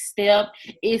very next step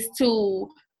is to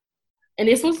and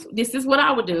this is what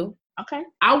I would do. Okay.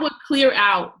 I would clear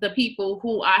out the people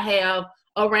who I have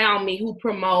around me who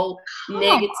promote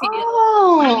negative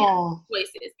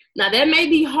choices. Now that may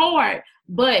be hard,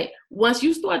 but once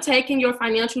you start taking your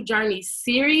financial journey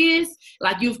serious,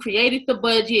 like you've created the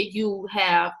budget, you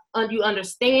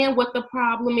understand what the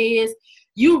problem is,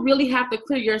 you really have to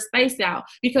clear your space out.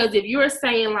 Because if you're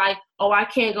saying like, oh, I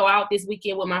can't go out this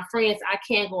weekend with my friends, I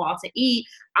can't go out to eat,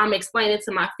 I'm explaining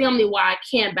to my family why I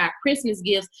can't buy Christmas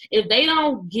gifts. If they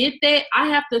don't get that, I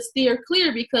have to steer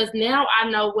clear, because now I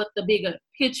know what the bigger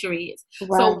picture is.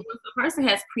 Right. So once the person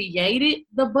has created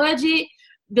the budget,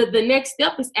 the next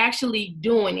step is actually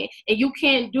doing it. And you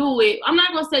can't do it. I'm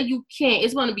not going to say you can't.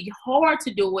 It's going to be hard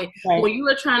to do it when you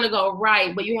are trying to go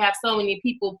right, but you have so many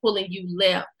people pulling you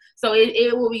left. So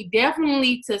it will be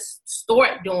definitely to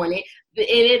start doing it.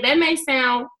 And that may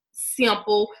sound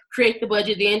simple, create the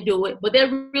budget, then do it. But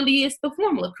that really is the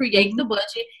formula. Create the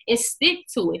budget and stick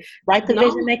to it. Write the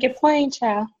vision, make it plain,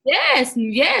 child. Yes.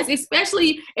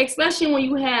 Especially when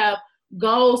you have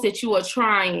goals that you are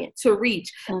trying to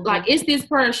reach. Like, is this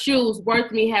pair of shoes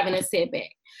worth me having a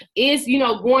setback? Is,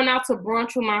 going out to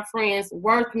brunch with my friends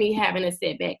worth me having a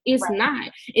setback? It's not.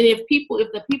 And if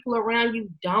the people around you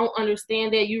don't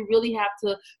understand that, you really have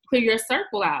to clear your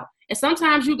circle out. And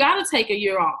sometimes you got to take a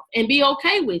year off and be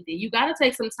okay with it. You got to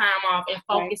take some time off and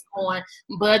focus on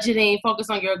budgeting, focus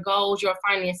on your goals, your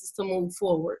finances to move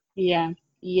forward. Yeah.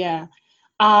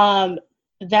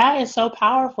 That is so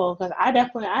powerful, because I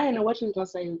didn't know what she was going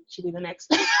to say. She'd be the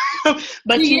next.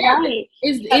 But you're right.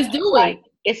 It's doing.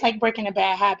 It's like breaking a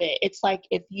bad habit. It's like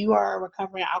if you are a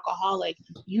recovering alcoholic,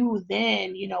 you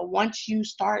then, once you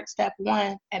start step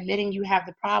one, admitting you have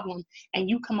the problem, and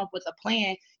you come up with a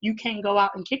plan, you can't go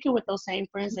out and kick it with those same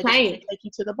friends that just take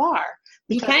you to the bar,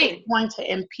 because it's going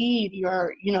to impede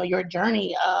your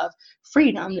journey of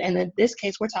freedom. And in this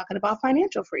case, we're talking about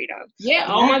financial freedom. Yeah.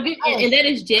 Oh my goodness. And that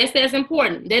is just as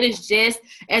important.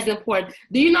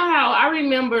 Do you know how I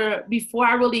remember before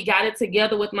I really got it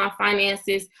together with my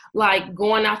finances, like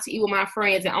going out to eat with my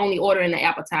friends and only ordering the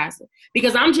appetizer,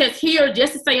 because I'm just here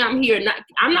just to say I'm here.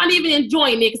 I'm not even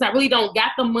enjoying it, because I really don't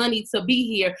got the money to be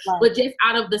here, but just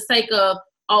out of the sake of,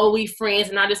 oh, we friends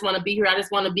and I just want to be here. I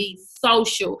just want to be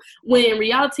social. When in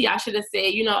reality, I should have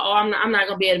said, I'm not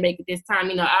going to be able to make it this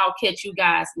time. I'll catch you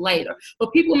guys later.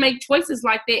 But people make choices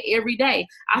like that every day.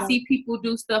 I see people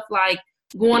do stuff like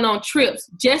going on trips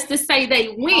just to say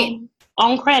they went.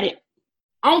 On credit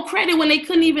when they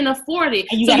couldn't even afford it.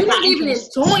 So you're not even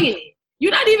enjoying it.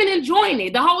 You're not even enjoying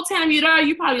it. The whole time you're there,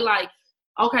 you're probably like,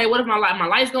 okay, what if my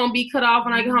light's gonna be cut off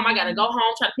when I get home? I gotta go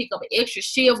home, try to pick up an extra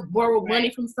shift, borrow money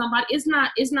from somebody. It's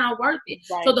not worth it.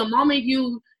 Right. So the moment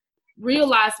you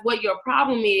realize what your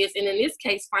problem is, and in this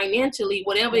case financially,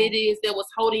 whatever it is that was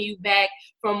holding you back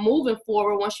from moving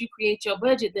forward, once you create your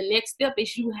budget, the next step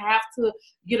is you have to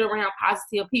get around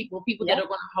positive people that are going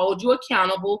to hold you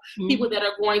accountable, people that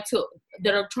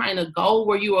are trying to go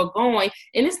where you are going.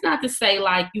 And it's not to say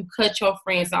like you cut your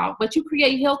friends off, but you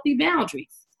create healthy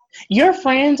boundaries. Your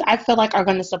friends, I feel like, are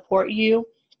going to support you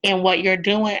in what you're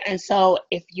doing. And so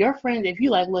if your friends, if you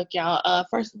like, look, y'all,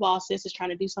 first of all, sis is trying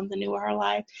to do something new with her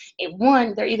life. And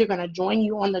one, they're either going to join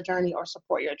you on the journey or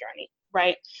support your journey,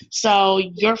 right? So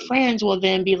your friends will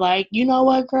then be like, you know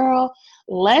what, girl,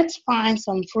 let's find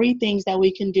some free things that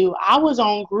we can do. I was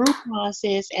on Groupon,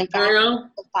 sis, and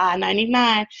found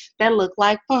 $5.99 that looked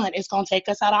like fun. It's going to take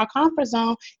us out our comfort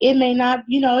zone. It may not,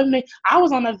 I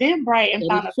was on Eventbrite and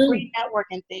found a free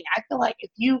networking thing. I feel like if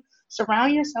you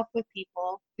surround yourself with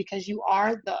people, because you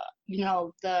are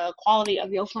the quality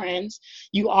of your friends,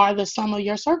 you are the sum of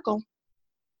your circle,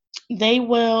 y'all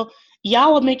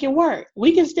will make it work.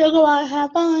 We can still go out and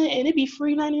have fun, and it'd be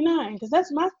free $99, because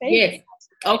that's my favorite. Yes.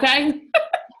 Okay.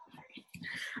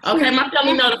 Okay, my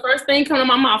family know the first thing coming to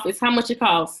my mouth is how much it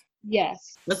costs.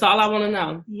 Yes. That's all I want to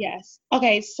know. Yes.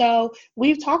 Okay, so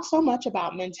we've talked so much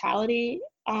about mentality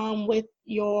with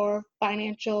your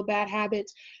financial bad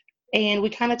habits, and we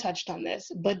kind of touched on this,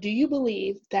 but do you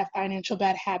believe that financial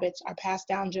bad habits are passed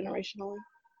down generationally?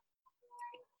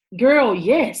 Girl,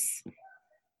 yes.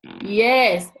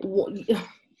 Yes.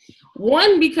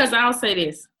 One, because I'll say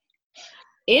this.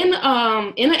 In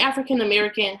an African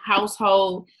American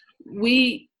household,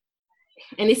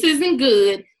 and this isn't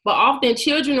good, but often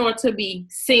children are to be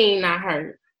seen, not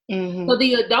heard. Mm-hmm. So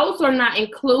the adults are not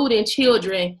including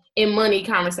children in money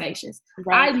conversations.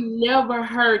 Right. I never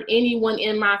heard anyone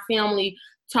in my family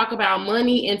talk about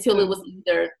money until it was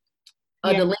either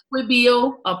a delinquent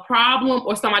bill, a problem,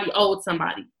 or somebody owed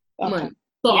somebody money.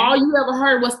 So all you ever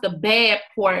heard was the bad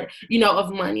part,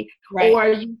 of money. Right. Or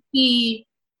you see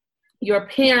your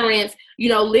parents,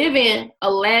 living a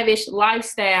lavish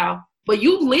lifestyle, but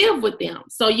you live with them.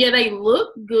 So yeah, they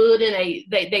look good and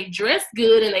they dress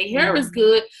good and their hair is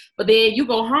good, but then you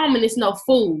go home and it's no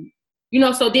food.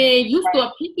 So then you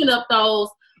start picking up those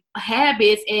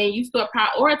habits and you start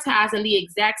prioritizing the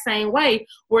exact same way,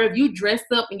 where if you dress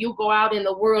up and you go out in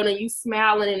the world and you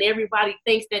smiling and everybody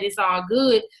thinks that it's all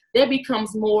good, that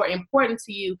becomes more important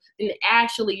to you than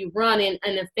actually running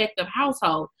an effective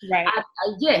household. Right.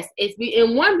 Yes,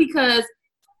 and one, because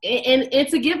and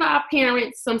to give our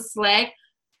parents some slack,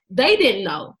 they didn't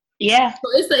know. Yeah. So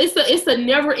it's a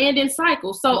never ending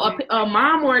cycle. So a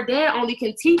mom or a dad only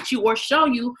can teach you or show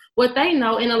you what they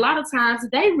know, and a lot of times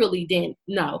they really didn't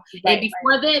know, and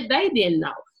before that they didn't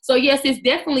know. So yes, it's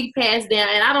definitely passed down,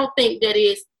 and I don't think that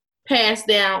it's passed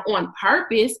down on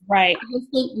purpose. Right. I just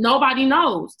think nobody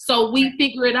knows, so we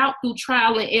figure it out through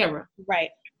trial and error.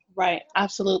 Right,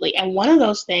 absolutely. And one of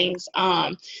those things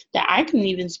that I can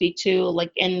even speak to,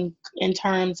 like in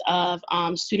terms of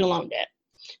student loan debt.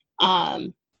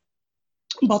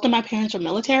 Both of my parents are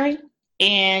military,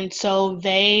 and so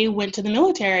they went to the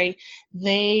military.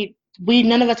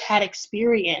 None of us had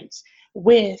experience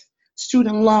with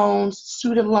student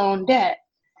loan debt.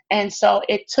 And so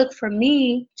it took for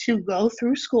me to go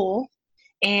through school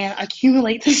and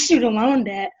accumulate the student loan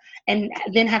debt and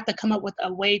then have to come up with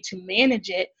a way to manage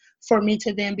it for me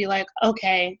to then be like,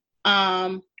 okay,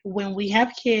 when we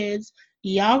have kids,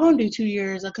 y'all gonna do 2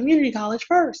 years of community college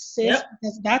first, sis. Yep.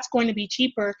 Because that's going to be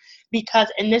cheaper.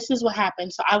 And this is what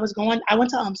happened. So I went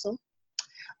to UMSL,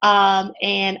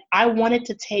 and I wanted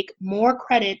to take more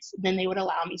credits than they would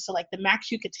allow me. So like the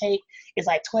max you could take is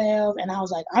like 12, and I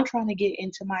was like, I'm trying to get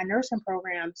into my nursing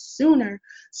program sooner.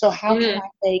 So how can I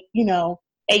take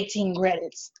 18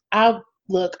 credits? I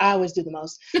always do the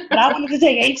most, but I wanted to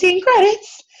take 18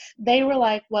 credits. They were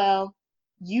like, well,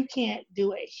 you can't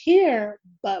do it here,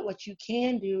 but what you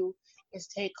can do is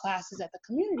take classes at the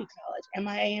community college. And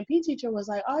my A&P teacher was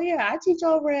like, oh yeah, I teach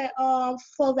over at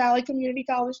Full Valley Community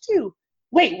College too.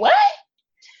 Wait, what?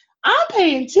 I'm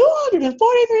paying $243 a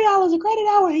credit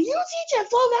hour and you teach at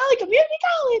Full Valley Community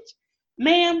College?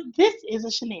 Ma'am, this is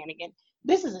a shenanigan.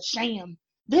 This is a sham.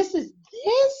 This.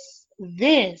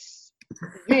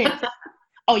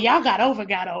 Oh, y'all got over.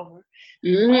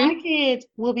 My kids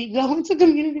will be going to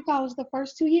community college the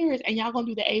first 2 years, and y'all gonna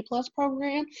do the A+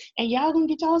 program, and y'all gonna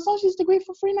get y'all associate's degree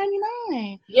for free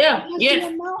 $99. Yeah, the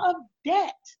amount of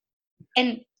debt.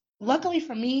 And luckily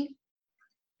for me,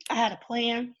 I had a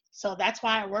plan, so that's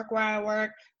why I work where I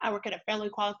work. I work at a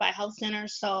federally qualified health center,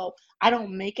 so I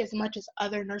don't make as much as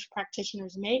other nurse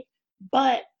practitioners make.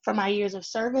 But for my years of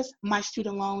service, my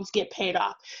student loans get paid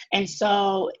off. And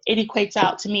so it equates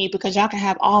out to me because y'all can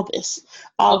have all this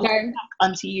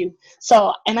unto you.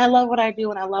 So, and I love what I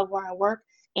do and I love where I work.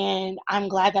 And I'm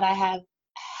glad that I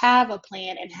have a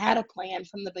plan and had a plan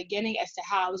from the beginning as to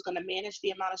how I was going to manage the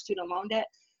amount of student loan debt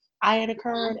I had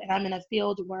incurred. And I'm in a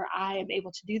field where I am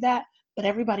able to do that. But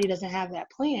everybody doesn't have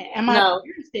that plan. And my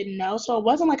parents didn't know. So it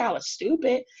wasn't like I was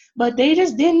stupid, but they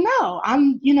just didn't know.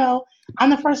 I'm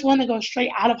the first one to go straight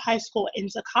out of high school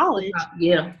into college.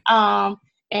 Yeah.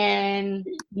 And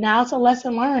now it's a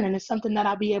lesson learned. And it's something that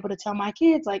I'll be able to tell my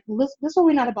kids, like, this is what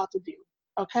we're not about to do.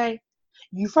 Okay.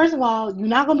 You, first of all, you're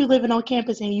not going to be living on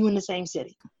campus and you in the same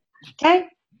city. Okay.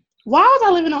 Why was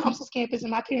I living on UMSL's campus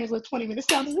and my parents live 20 minutes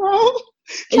down the road?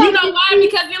 And you know why?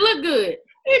 Because they look good.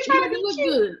 They're trying to look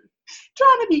good.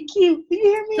 Trying to be cute. You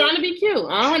hear me? Trying to be cute.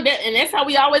 And that's how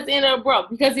we always end up broke,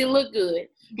 because it look good.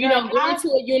 Going to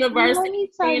a university,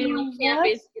 being on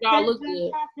campus, it all look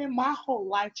good. My whole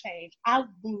life changed. I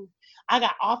moved. I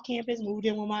got off campus, moved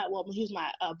in with he was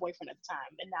my boyfriend at the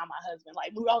time, and now my husband.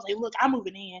 Like, I was like, look, I'm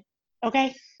moving in.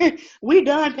 Okay, we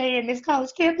done paying this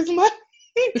college campus money.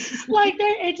 Like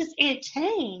that, it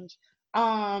changed.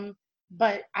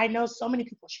 But I know so many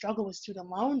people struggle with student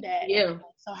loan debt. Yeah.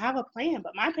 So have a plan.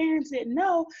 But my parents didn't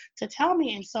know to tell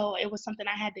me. And so it was something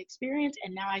I had to experience.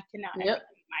 And now I can now educate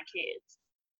my kids.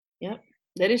 Yep.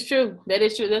 That is true.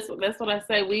 That's what I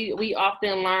say. We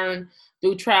often learn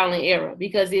through trial and error,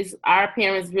 because it's our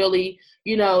parents really,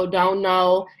 don't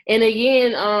know. And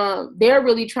again, they're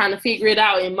really trying to figure it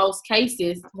out in most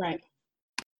cases. Right.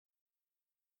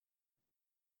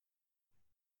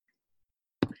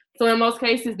 So in most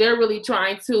cases, they're really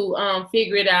trying to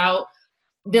figure it out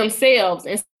themselves.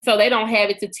 And so they don't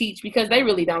have it to teach because they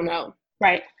really don't know.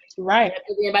 Right. And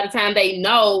then by the time they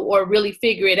know or really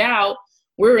figure it out,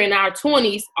 we're in our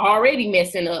 20s already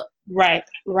messing up. Right.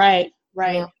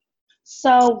 Yeah.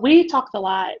 So we talked a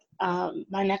lot.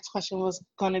 My next question was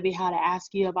going to be how to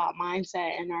ask you about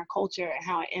mindset and our culture and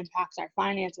how it impacts our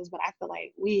finances. But I feel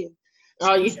like we've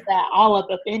Oh, yeah. That all up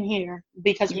in here,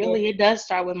 because really it does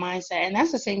start with mindset, and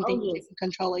that's the same thing with taking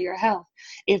control of your health.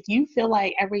 If you feel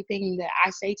like everything that I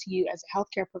say to you as a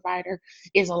healthcare provider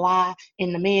is a lie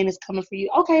and the man is coming for you,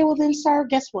 okay, well then, sir,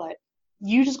 guess what?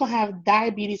 You're just gonna have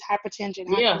diabetes, hypertension,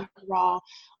 cholesterol,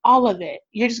 all of it.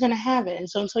 You're just gonna have it, and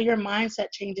so until your mindset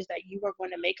changes that you are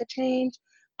going to make a change,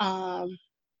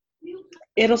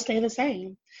 it'll stay the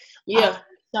same.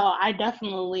 So I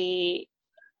definitely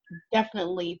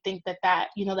think that that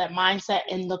mindset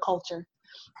in the culture.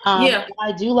 What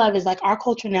I do love is like our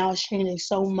culture now is changing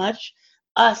so much.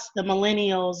 Us, the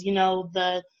millennials,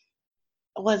 the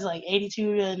was like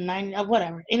 82 to 90,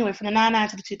 whatever. Anyway, from the 99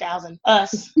 to the 2000,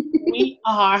 us, we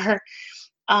are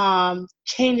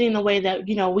changing the way that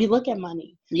we look at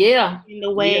money. In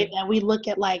the way that we look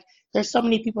at, like, there's so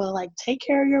many people that are like, take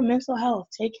care of your mental health,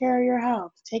 take care of your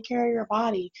health, take care of your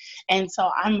body. And so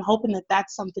I'm hoping that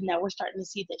that's something that we're starting to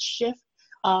see, that shift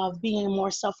of being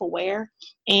more self-aware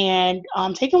and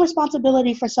taking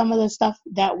responsibility for some of the stuff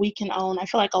that we can own. I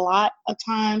feel like a lot of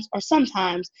times, or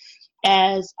sometimes,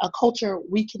 as a culture,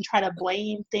 we can try to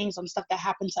blame things on stuff that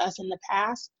happened to us in the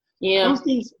past.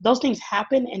 Those things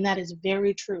happen, and that is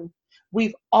very true.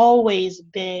 We've always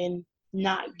been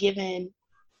not given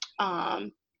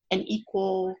an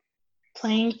equal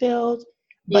playing field,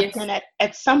 but then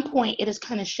at some point it has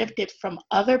kind of shifted from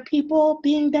other people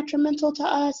being detrimental to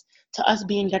us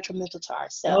being detrimental to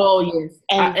ourselves.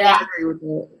 And I agree with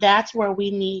that. That's where we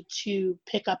need to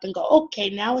pick up and go, okay,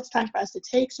 now it's time for us to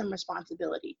take some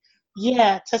responsibility.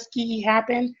 Tuskegee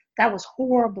happened. That was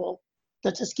horrible.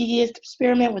 The Tuskegee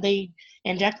experiment, where they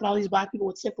injected all these Black people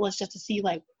with syphilis just to see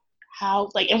like how,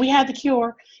 like, and we had the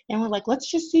cure, and we're like,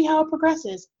 let's just see how it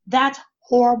progresses. That's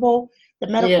horrible. The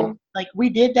medical, like, we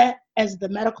did that as the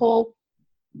medical,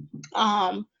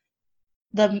 the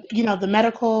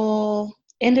medical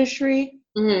industry.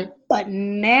 But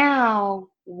now,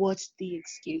 what's the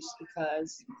excuse?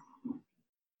 Because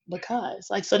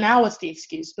like, so now what's the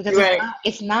excuse? Because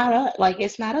it's not us. Like,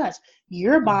 it's not us.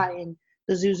 You're buying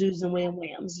the Zuzus and Wham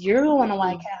Whams. You're going to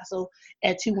White Castle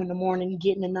at 2 a.m,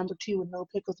 getting a number 2 with no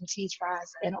pickles and cheese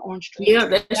fries and an orange drink.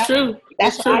 That's true.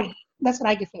 That's what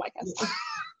I get from White Castle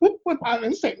when I'm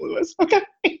in St. Louis. Okay.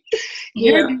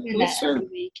 You're doing that every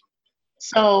week.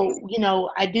 So,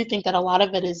 I do think that a lot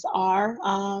of it is our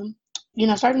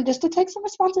starting just to take some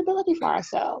responsibility for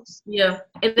ourselves. And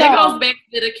that goes back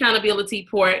to the accountability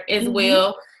part as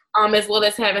well. As well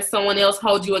as having someone else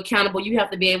hold you accountable. You have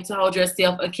to be able to hold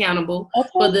yourself accountable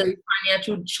for the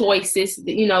financial choices,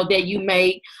 that you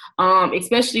make,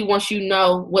 especially once you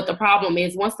know what the problem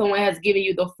is. Once someone has given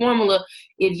you the formula,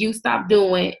 if you stop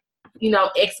doing,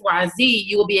 X, Y, Z,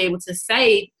 you will be able to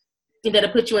save, and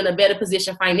that'll put you in a better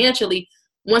position financially.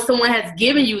 Once someone has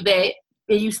given you that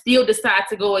and you still decide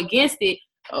to go against it,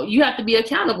 you have to be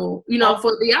accountable,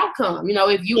 for the outcome.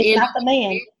 If you end up the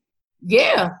man.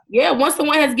 Once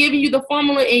someone has given you the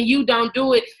formula and you don't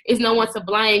do it, it's no one to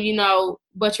blame,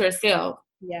 but yourself.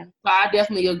 So I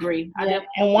definitely agree.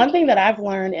 And one thing that I've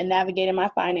learned in navigating my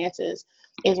finances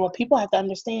is what people have to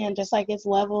understand, just like it's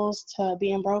levels to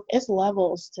being broke, it's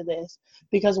levels to this.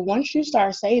 Because once you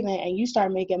start saving and you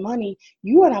start making money,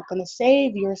 you are not going to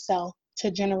save yourself to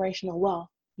generational wealth.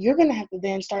 You're going to have to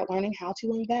then start learning how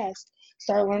to invest,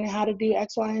 start learning how to do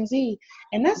X, Y, and Z.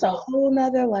 And that's a whole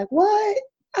nother, like, what?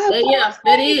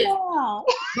 That is.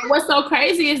 But what's so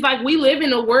crazy is, like, we live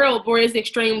in a world where it's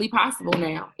extremely possible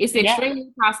now. It's extremely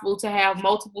possible to have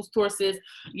multiple sources,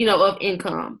 of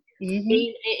income. And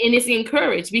it's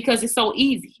encouraged because it's so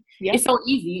easy. It's so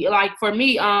easy. Like, for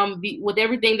me, with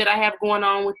everything that I have going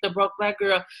on with the Broke Black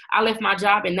Girl, I left my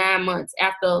job in 9 months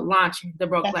after launching the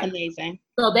Broke Black Girl. That's amazing.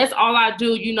 So that's all I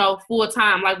do, full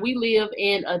time. Like, we live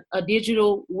in a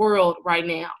digital world right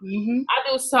now. I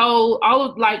do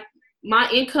my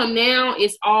income now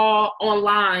is all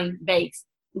online based.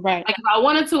 Right. Like, if I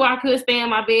wanted to, I could stay in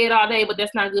my bed all day, but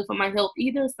that's not good for my health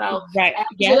either. So right.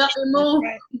 Get up and move.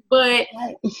 Right. But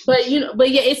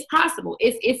it's possible.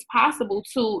 It's possible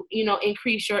to,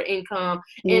 increase your income.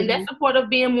 And that's the part of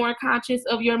being more conscious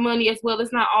of your money as well.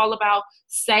 It's not all about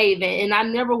saving. And I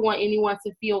never want anyone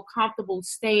to feel comfortable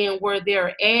staying where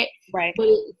they're at. Right. But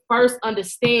first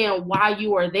understand why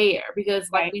you are there. Because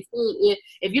like we said,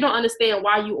 if you don't understand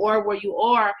why you are where you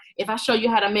are, if I show you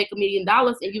how to make $1 million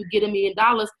and you get $1 million,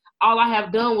 all I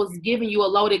have done was giving you a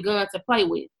loaded gun to play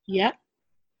with. Yep.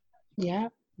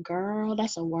 Girl,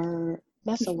 that's a word.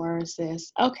 That's a word,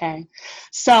 sis. Okay.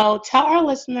 So tell our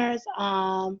listeners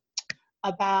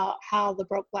about how the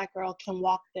Broke Black Girl can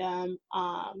walk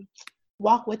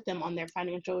with them on their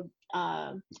financial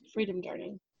freedom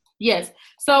journey. Yes.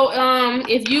 So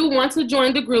if you want to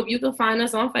join the group, you can find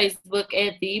us on Facebook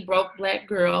at The Broke Black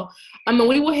Girl.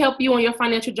 We will help you on your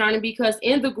financial journey, because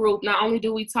in the group, not only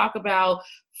do we talk about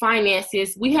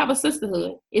finances, we have a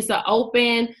sisterhood. It's an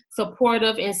open,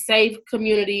 supportive, and safe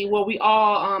community where we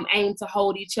all aim to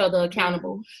hold each other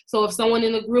accountable. So if someone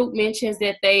in the group mentions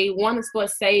that they want to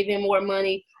start saving more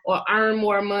money or earn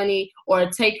more money or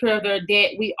take care of their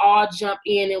debt, we all jump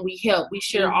in and we help. We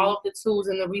share all of the tools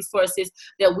and the resources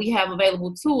that we have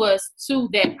available to us to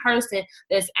that person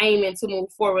that's aiming to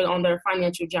move forward on their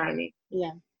financial journey.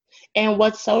 Yeah. And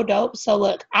what's so dope, so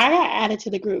look, I got added to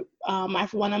the group.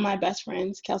 One of my best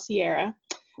friends, Kelseyera,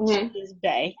 she is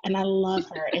bae, and I love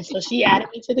her. And so she added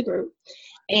me to the group.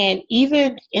 And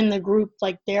even in the group,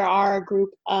 like, there are a group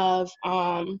of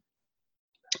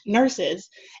nurses.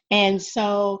 And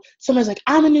so someone's like,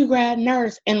 I'm a new grad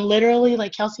nurse. And literally,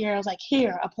 like, Kelseyera was like,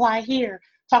 here, apply here,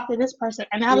 talk to this person.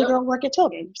 And now the girl work at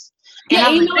Children's. Yeah,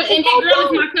 and that girl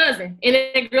is my cousin. And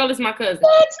that girl is my cousin.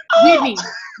 That's Whitney.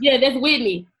 Yeah, that's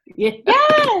Whitney. Yeah.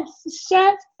 Yes,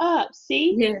 shut up.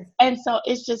 See? Yes. And so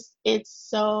it's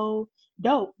so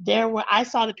dope. I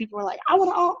saw that people were like, I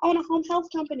want to own a home health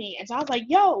company. And so I was like,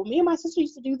 yo, me and my sister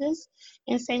used to do this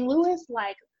in St. Louis.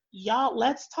 Like, y'all,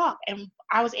 let's talk. And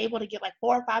I was able to get like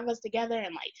 4 or 5 of us together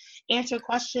and like answer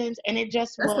questions. And it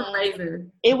just That's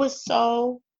amazing. It was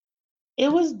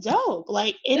dope.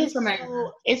 Like, it's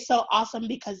so awesome,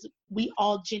 because we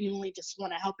all genuinely just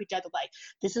want to help each other. Like,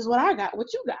 this is what I got,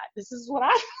 what you got. This is what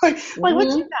I like, what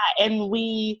you got. And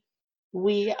we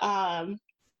work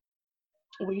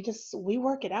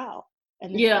it out.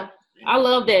 And yeah, I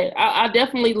love that. I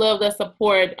definitely love the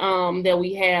support that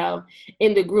we have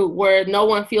in the group, where no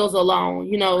one feels alone.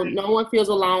 You know, no one feels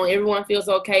alone. Everyone feels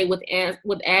okay with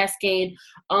asking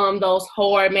those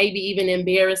hard, maybe even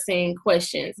embarrassing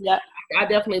questions. Yep. I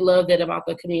definitely love that about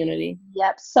the community.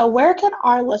 Yep. So where can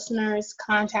our listeners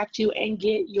contact you and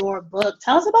get your book?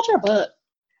 Tell us about your book.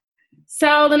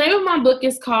 So the name of my book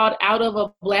is called Out of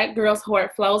a Black Girl's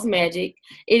Heart Flows Magic.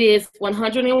 It is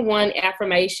 101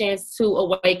 affirmations to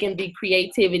awaken the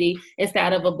creativity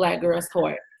inside of a Black girl's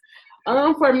heart.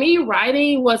 For me,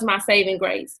 writing was my saving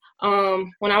grace.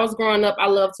 When I was growing up, I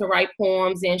loved to write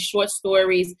poems and short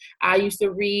stories. I used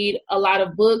to read a lot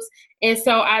of books. And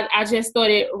so I just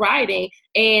started writing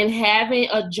and having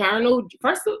a journal.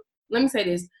 First, let me say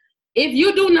this. If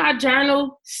you do not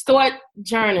journal, start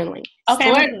journaling.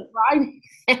 Okay. Start writing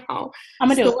down. I'm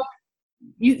going to do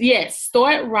it.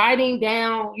 Start writing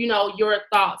down, your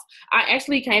thoughts. I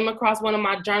actually came across one of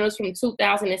my journals from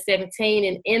 2017,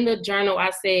 and in the journal I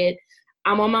said,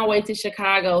 I'm on my way to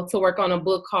Chicago to work on a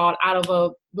book called Out of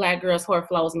a Black Girl's Heart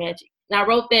Flows Magic. And I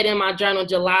wrote that in my journal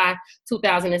July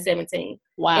 2017.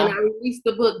 Wow. And I released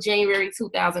the book January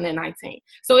 2019.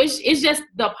 So it's just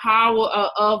the power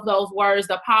of those words,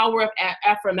 the power of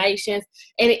affirmations.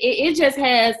 And it just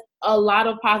has a lot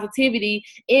of positivity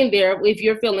in there. If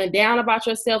you're feeling down about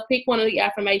yourself, pick one of the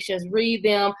affirmations, read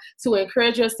them to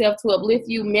encourage yourself, to uplift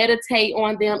you, meditate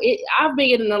on them. I've been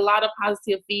getting a lot of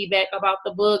positive feedback about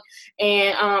the book,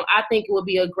 and I think it would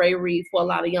be a great read for a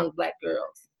lot of young Black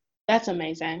girls. That's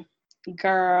amazing.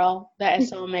 Girl, that is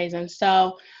so amazing.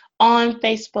 So on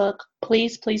Facebook,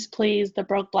 please, The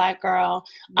Broke Black Girl.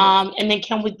 And then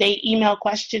they email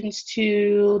questions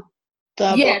to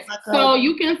the Yes. Broke Black Girl? So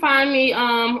you can find me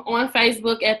on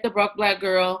Facebook at The Broke Black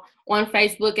Girl, on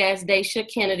Facebook as Daisha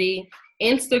Kennedy,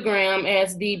 Instagram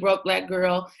as The Broke Black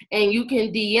Girl, and you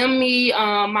can DM me.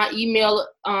 My email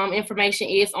information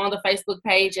is on the Facebook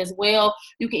page as well.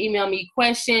 You can email me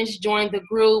questions, join the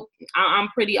group. I'm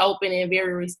pretty open and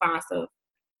very responsive.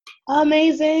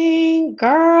 Amazing,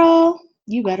 girl.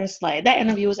 You better slay. That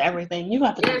interview was everything. You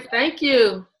have to. Yes, thank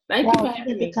you. Thank you for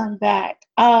having me. Come back.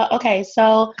 Okay,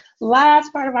 so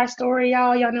last part of our story,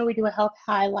 y'all. Y'all know we do a health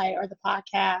highlight or the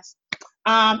podcast.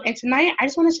 And tonight, I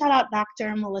just want to shout out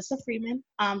Dr. Melissa Freeman.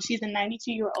 She's a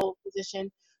 92-year-old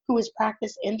physician who has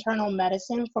practiced internal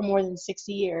medicine for more than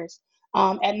 60 years.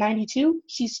 At 92,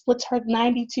 she splits her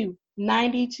 92.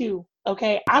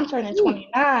 Okay, I'm turning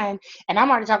 29, and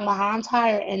I'm already talking about how I'm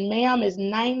tired. And ma'am is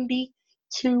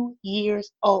 92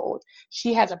 years old.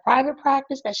 She has a private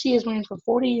practice that she has run for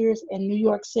 40 years in New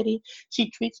York City. She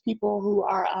treats people who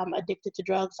are addicted to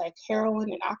drugs like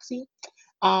heroin and oxy.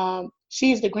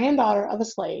 She is the granddaughter of a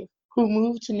slave who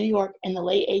moved to New York in the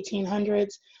late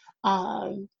 1800s.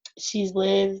 She's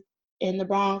lived in the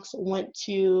Bronx, went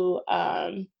to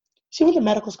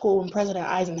medical school when President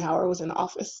Eisenhower was in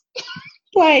office.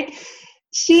 Like,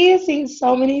 she has seen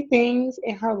so many things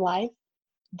in her life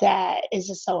that is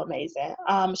just so amazing.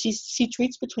 She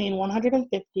treats between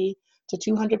 150 to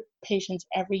 200 patients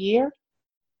every year.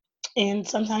 and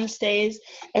sometimes stays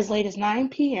as late as 9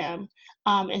 p.m.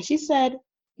 And she said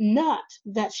not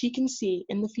that she can see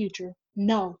in the future,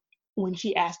 no, when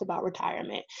she asked about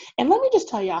retirement. And let me just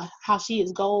tell y'all how she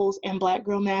is goals and Black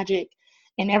Girl Magic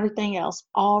and everything else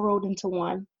all rolled into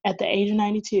one at the age of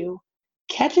 92,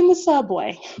 catching the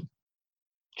subway,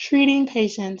 treating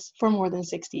patients for more than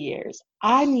 60 years.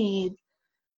 I need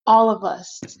all of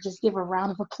us to just give a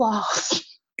round of applause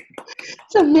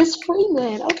to Miss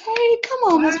Freeman. Okay, come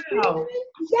on, Miss Freeman.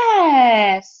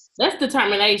 Yes. That's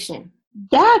determination.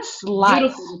 That's life.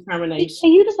 Beautiful determination.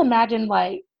 Can you just imagine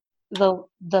like the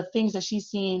things that she's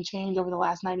seen change over the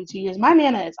last 92 years? My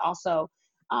Nana is also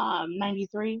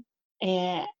 93,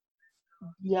 and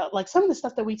yeah, like some of the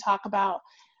stuff that we talk about,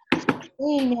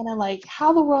 hey Nana, like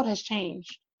how the world has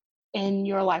changed in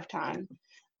your lifetime.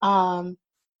 So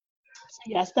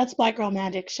yes, that's Black Girl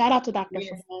Magic. Shout out to Dr.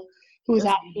 Freeman, who is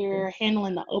out here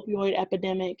handling the opioid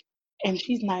epidemic, and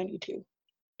she's 92.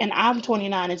 And I'm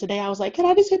 29, and today I was like, can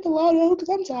I just hit the lotto? Because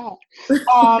I'm tired.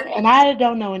 And I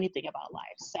don't know anything about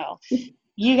life. So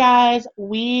you guys,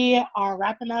 we are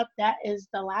wrapping up. That is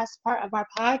the last part of our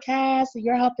podcast.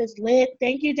 Your Health is Lit.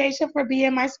 Thank you, Daisha, for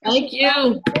being my special Thank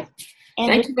you. And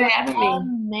Thank you for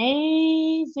having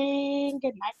me. Amazing.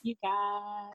 Good night, you guys.